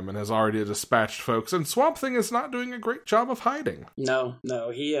hunting him and has already dispatched folks, and Swamp Thing is not doing a great job of hiding. No,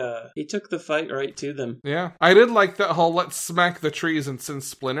 he took the fight right to them. Yeah. I did like that whole let's smack the trees and send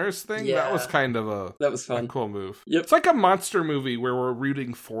splinters thing. Yeah. That was kind of that was fun. a cool cool move. Yep. It's like a monster movie where we're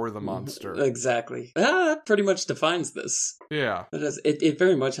rooting for the monster. Exactly. That pretty much defines this. Yeah. It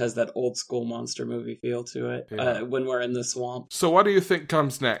very much has that old school monster movie feel to it Yeah. when we're in the swamp. So what do you think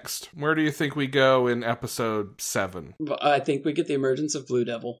comes next? Where do you think we go in episode 7? I think we get the emergence of Blue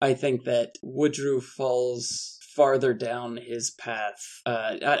Devil. I think that Woodrue falls farther down his path.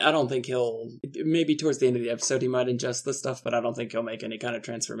 I don't think he'll... Maybe towards the end of the episode he might ingest this stuff, but I don't think he'll make any kind of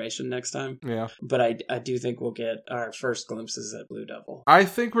transformation next time. Yeah. But I do think we'll get our first glimpses at Blue Devil. I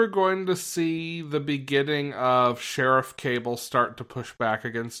think we're going to see the beginning of Sheriff Cable start to push back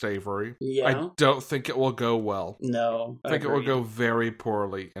against Avery. Yeah. I don't think it will go well. No. I think it will go very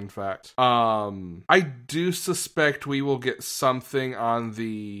poorly, in fact. I do suspect we will get something on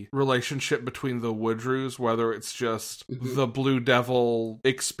the relationship between the Woodrues, whether it's just the Blue Devil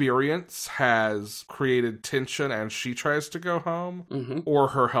experience has created tension and she tries to go home, or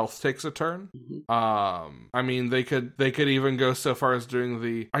her health takes a turn. I mean, they could even go so far as doing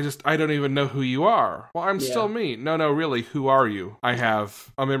the, I don't even know who you are. Well, I'm still me. No, really, who are you? I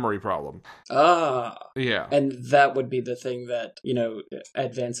have a memory problem. Yeah. And that would be the thing that,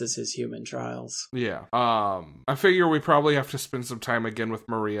 advances his human trials. Yeah. I figure we probably have to spend some time again with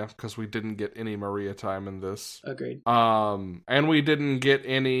Maria, because we didn't get any Maria time in this. Agreed. And we didn't get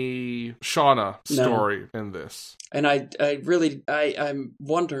any Shauna story in this. And I'm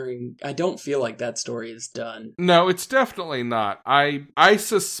wondering, I don't feel like that story is done. No, it's definitely not. I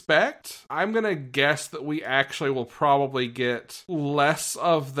suspect, I'm gonna guess that we actually will probably get less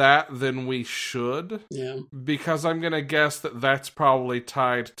of that than we should. Yeah. Because I'm gonna guess that that's probably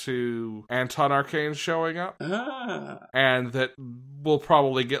tied to Anton Arcane showing up. And that we'll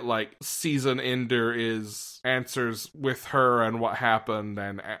probably get like season ender is answers with her and what happened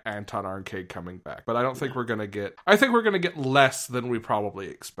and Anton Arcade coming back. But I don't think we're gonna get, I think we're gonna get less than we probably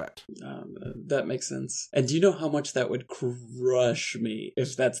expect. That makes sense. And do you know how much that would crush me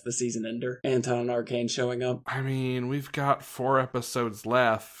if that's the season ender? Anton and Arcane showing up? I mean, we've got 4 episodes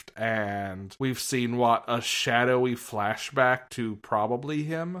left and we've seen a shadowy flashback to probably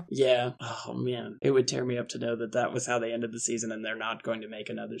him. Yeah. Oh man, it would tear me up to know that was how they ended the season and they're not going to make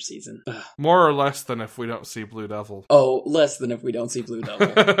another season. More or less than if we don't see Blue Devil. Oh, less than if we don't see Blue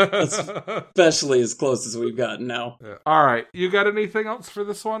Devil. Especially as close as we've gotten now. Yeah. All right, you got anything else for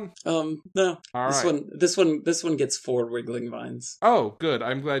this one? No. All this one gets 4 wiggling vines. Oh, good.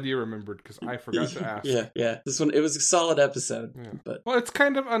 I'm glad you remembered because I forgot to ask. Yeah. This one, it was a solid episode. Yeah. But well, it's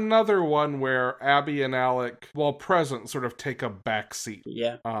kind of another one where Abby and Alec, while present, sort of take a back seat.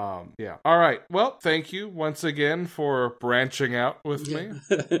 Yeah. Yeah. All right. Well, thank you once again for branching out with me.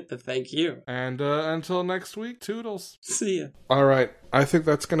 Thank you. And until next week, toodles. See ya. All right. I think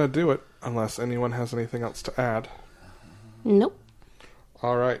that's going to do it, unless anyone has anything else to add. Nope.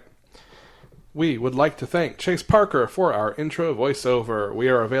 All right. We would like to thank Chase Parker for our intro voiceover. We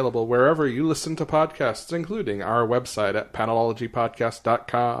are available wherever you listen to podcasts, including our website at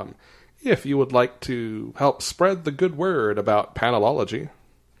panelologypodcast.com. If you would like to help spread the good word about panelology,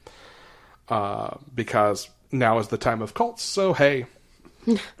 because now is the time of cults, so hey,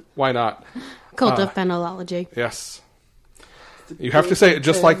 why not? Cult of Panelology. Yes. You have to say it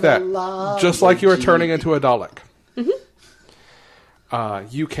just like that. Just like you are turning into a Dalek.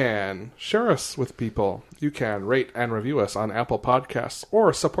 You can share us with people. You can rate and review us on Apple Podcasts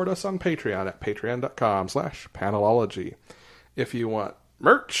or support us on Patreon at patreon.com/panelology. If you want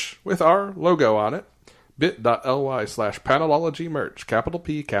merch with our logo on it, bit.ly/panelology merch, capital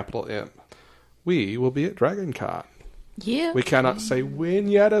P, capital M. We will be at DragonCon. Yeah. We cannot say when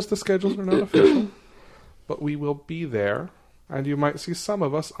yet as the schedules are not official, but we will be there, and you might see some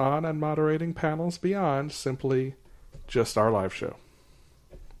of us on and moderating panels beyond simply just our live show.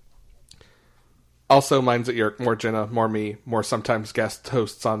 Also, mine's at Yerk, more Jenna, more me, more sometimes guest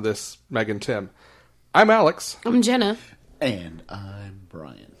hosts on this, Megan Tim. I'm Alex. I'm Jenna. And I'm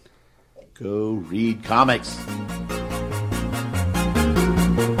Brian. Go read comics.